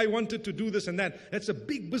 oh, I wanted to do this and that. That's a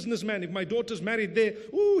big businessman. If my daughter's married there,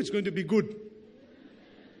 ooh, it's going to be good.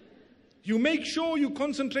 You make sure you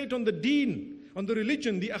concentrate on the deen, on the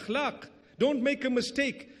religion, the akhlaq. Don't make a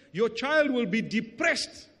mistake. Your child will be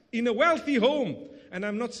depressed in a wealthy home. And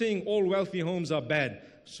I'm not saying all wealthy homes are bad.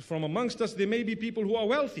 So from amongst us, there may be people who are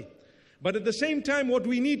wealthy. But at the same time, what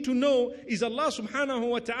we need to know is Allah Subhanahu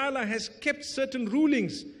WA Ta'ala has kept certain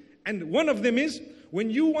rulings. And one of them is,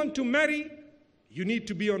 when you want to marry, you need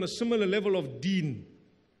to be on a similar level of deen.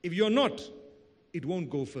 If you're not, it won't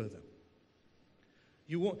go further.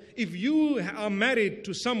 If you are married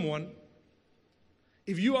to someone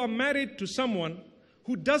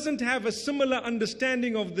who doesn't have a similar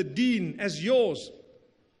understanding of the deen as yours,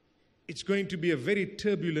 it's going to be a very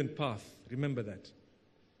turbulent path. Remember that.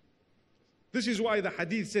 This is why the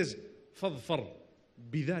hadith says, فَظْفَرْ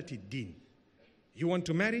بِذَاتِ الدِّينِ. You want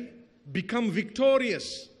to marry? Become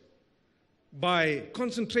victorious by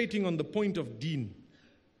concentrating on the point of deen,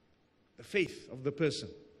 the faith of the person.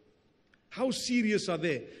 How serious are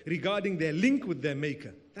they regarding their link with their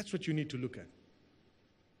maker? That's what you need to look at.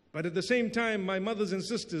 But at the same time, my mothers and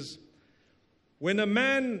sisters, when a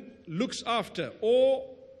man looks after or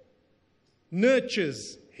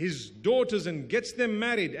nurtures his daughters and gets them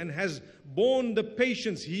married and has borne the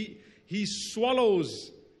patience, he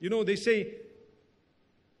swallows, they say,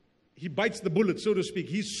 he bites the bullet, so to speak.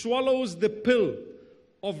 He swallows the pill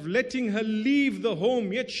of letting her leave the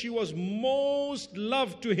home, yet she was most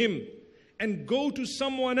loved to him, and go to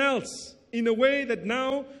someone else in a way that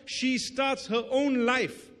now she starts her own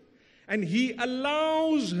life. And he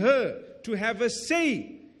allows her to have a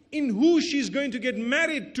say in who she's going to get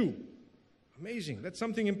married to. Amazing. That's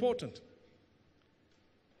something important.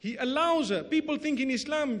 He allows her. People think in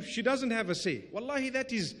Islam she doesn't have a say. Wallahi,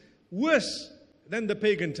 that is worse than the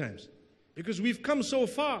pagan times. Because we've come so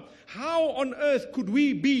far. How on earth could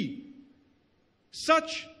we be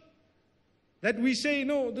such that we say,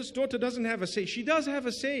 no, this daughter doesn't have a say? She does have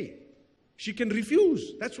a say. She can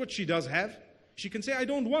refuse. That's what she does have. She can say, I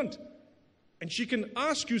don't want. And she can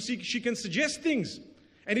ask you, she can suggest things.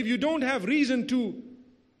 And if you don't have reason to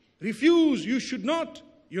refuse, you should not.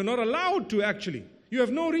 You're not allowed to actually. You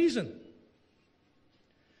have no reason.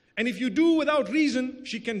 And if you do without reason,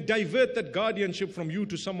 she can divert that guardianship from you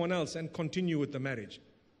to someone else and continue with the marriage.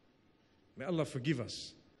 May Allah forgive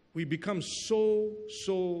us. We become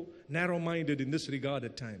so narrow-minded in this regard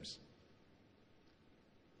at times.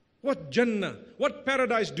 What Jannah, what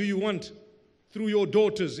paradise do you want through your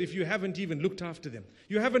daughters if you haven't even looked after them?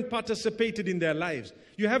 You haven't participated in their lives.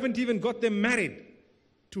 You haven't even got them married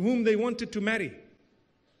to whom they wanted to marry.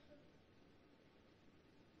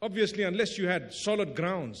 Obviously, unless you had solid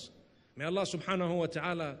grounds. May Allah Subhanahu WA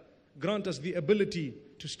Ta'ala grant us the ability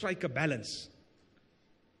to strike a balance.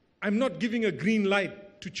 I'm not giving a green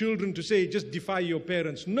light to children to say, just defy your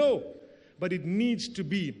parents. No, but it needs to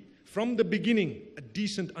be, from the beginning, a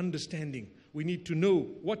decent understanding. We need to know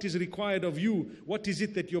what is required of you, what is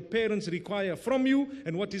it that your parents require from you,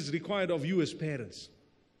 and what is required of you as parents.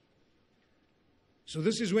 So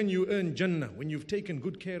this is when you earn Jannah, when you've taken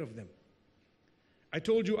good care of them. I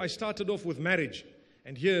told you I started off with marriage,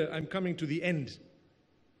 and here I'm coming to the end,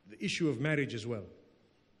 the issue of marriage as well.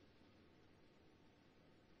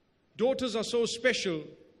 Daughters are so special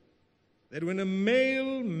that when a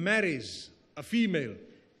male marries a female,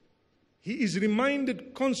 he is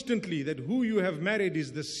reminded constantly that who you have married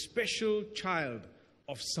is the special child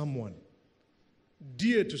of someone,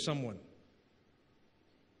 dear to someone.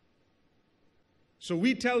 So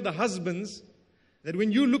we tell the husbands that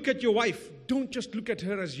when you look at your wife, don't just look at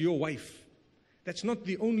her as your wife. That's not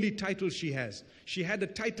the only title she has. She had a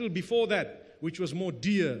title before that, which was more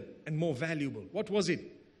dear and more valuable. What was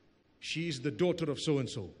it? She is the daughter of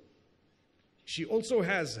so-and-so. She also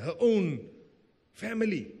has her own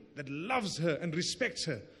family that loves her and respects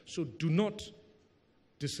her. So do not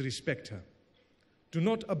disrespect her. Do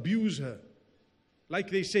not abuse her.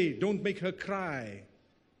 Like they say, don't make her cry.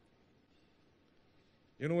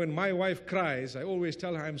 You know, when my wife cries, I always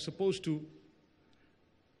tell her I'm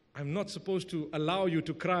not supposed to allow you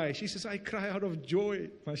to cry. She says, I cry out of joy.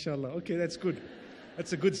 MashaAllah. Okay, that's good.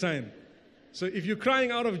 That's a good sign. So if you're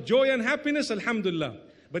crying out of joy and happiness, alhamdulillah.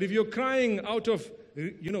 But if you're crying out of,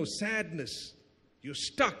 sadness, you're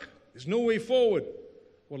stuck, There's no way forward.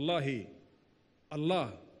 Wallahi,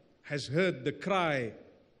 Allah has heard the cry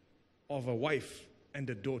of a wife and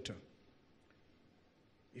a daughter.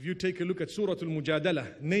 If you take a look at Surah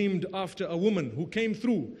Al-Mujadalah, named after a woman who came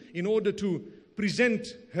through in order to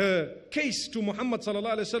present her case to Muhammad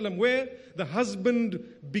sallallahu alaihi wasallam, where the husband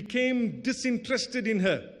became disinterested in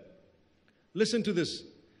her. Listen to this,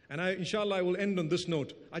 and inshallah I will end on this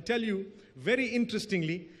note. I tell you, very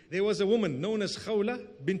interestingly, there was a woman known as Khawla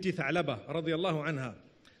binti Tha'laba radiyallahu anha.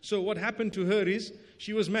 So what happened to her is,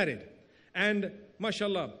 she was married, and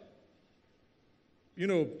mashallah, you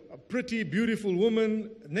know, a pretty beautiful woman,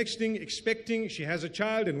 next thing expecting, she has a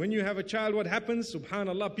child, and when you have a child, what happens?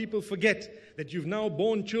 Subhanallah, people forget that you've now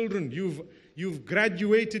born children, you've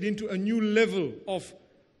graduated into a new level of,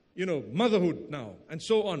 you know, motherhood now, and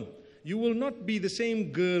so on. You will not be the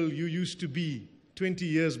same girl you used to be 20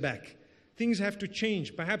 years back. Things have to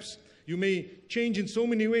change. Perhaps you may change in so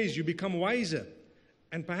many ways. You become wiser,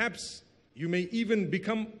 and perhaps you may even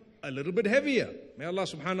become a little bit heavier. May Allah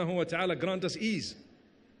Subhanahu wa Ta'ala grant us ease.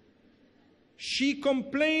 She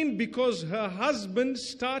complained because her husband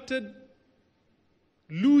started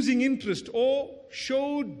losing interest or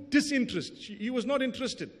showed disinterest. He was not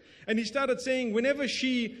interested. And he started saying, whenever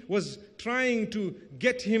she was trying to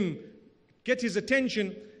get his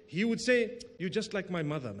attention, he would say, "You're just like my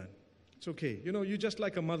mother, man. It's okay. You know, you're just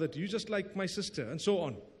like a mother. You're just like my sister," and so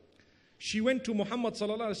on. She went to Muhammad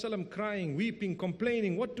sallallahu alaihi wasallam crying, weeping,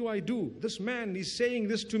 complaining, "What do I do? This man is saying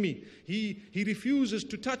this to me. He refuses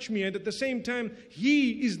to touch me, and at the same time,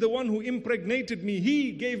 he is the one who impregnated me.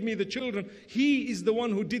 He gave me the children. He is the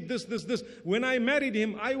one who did this. When I married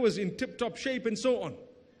him, I was in tip-top shape," and so on.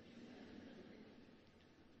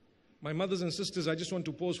 My mothers and sisters, I just want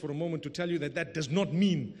to pause for a moment to tell you that that does not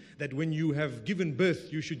mean that when you have given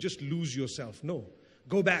birth, you should just lose yourself. No.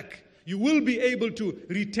 Go back. You will be able to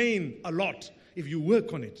retain a lot if you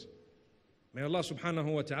work on it. May Allah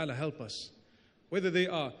Subhanahu wa Ta'ala help us. Whether they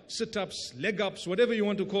are sit-ups, leg-ups, whatever you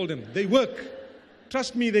want to call them, they work.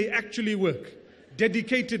 Trust me, they actually work.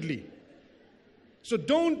 Dedicatedly. So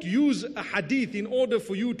don't use a hadith in order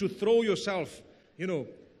for you to throw yourself, you know,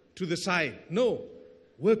 to the side. No.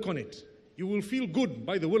 Work on it. You will feel good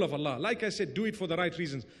by the will of Allah. Like I said, do it for the right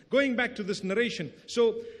reasons. Going back to this narration.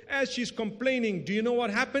 So, as she's complaining, do you know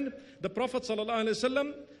what happened? The Prophet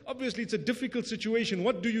ﷺ, obviously it's a difficult situation.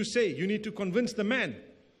 What do you say? You need to convince the man.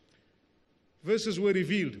 Verses were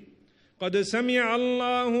revealed. قَدْ سَمِعَ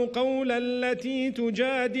اللَّهُ قَوْلَ الَّتِي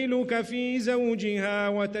تُجَادِلُكَ فِي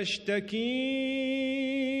زَوْجِهَا وَتَشْتَكِي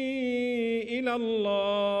إِلَى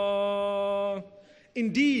اللَّهِ.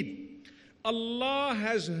 Indeed, Allah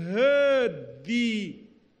has heard the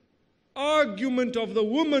argument of the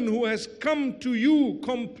woman who has come to you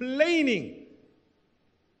complaining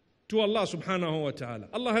to Allah Subhanahu wa Ta'ala.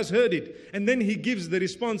 Allah has heard it. And then He gives the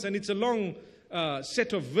response, and it's a long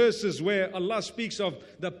set of verses where Allah speaks of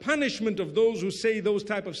the punishment of those who say those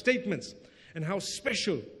type of statements and how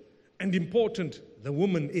special and important the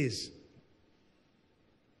woman is.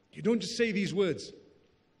 You don't just say these words.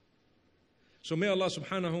 So may Allah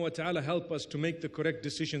Subhanahu wa Ta'ala help us to make the correct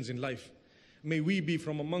decisions in life. May we be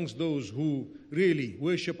from amongst those who really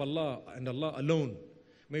worship Allah and Allah alone.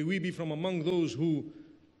 May we be from among those who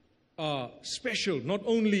are special, not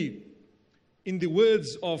only in the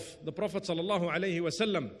words of the Prophet Sallallahu Alaihi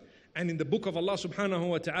Wasallam and in the book of Allah Subhanahu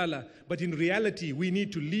wa Ta'ala, but in reality we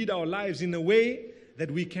need to lead our lives in a way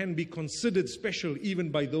that we can be considered special even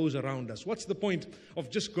by those around us. What's the point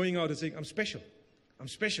of just going out and saying, "I'm special, I'm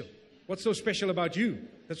special"? What's so special about you?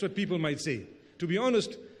 That's what people might say. To be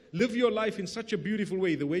honest, live your life in such a beautiful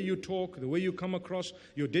way. The way you talk, the way you come across,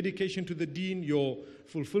 your dedication to the deen, your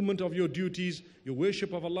fulfillment of your duties, your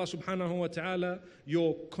worship of Allah Subhanahu wa Ta'ala,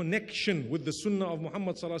 your connection with the Sunnah of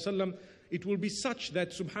Muhammad Sallallahu Alaihi Wasallam. It will be such that,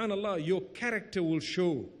 subhanallah, your character will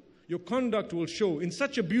show, your conduct will show in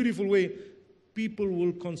such a beautiful way, people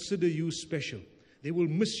will consider you special. They will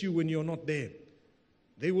miss you when you're not there.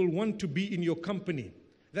 They will want to be in your company.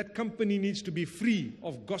 That company needs to be free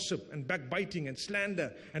of gossip and backbiting and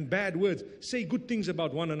slander and bad words. Say good things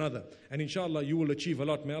about one another, and inshallah you will achieve a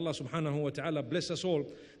lot. May Allah Subhanahu wa Ta'ala bless us all.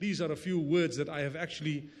 These are a few words that I have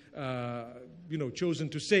actually chosen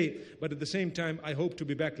to say, but at the same time I hope to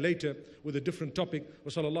be back later with a different topic.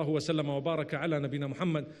 Wa sallallahu wa sallam wa baraka ala nabina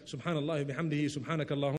Muhammad. Subhanallah bihamdihi subhanakallahumma.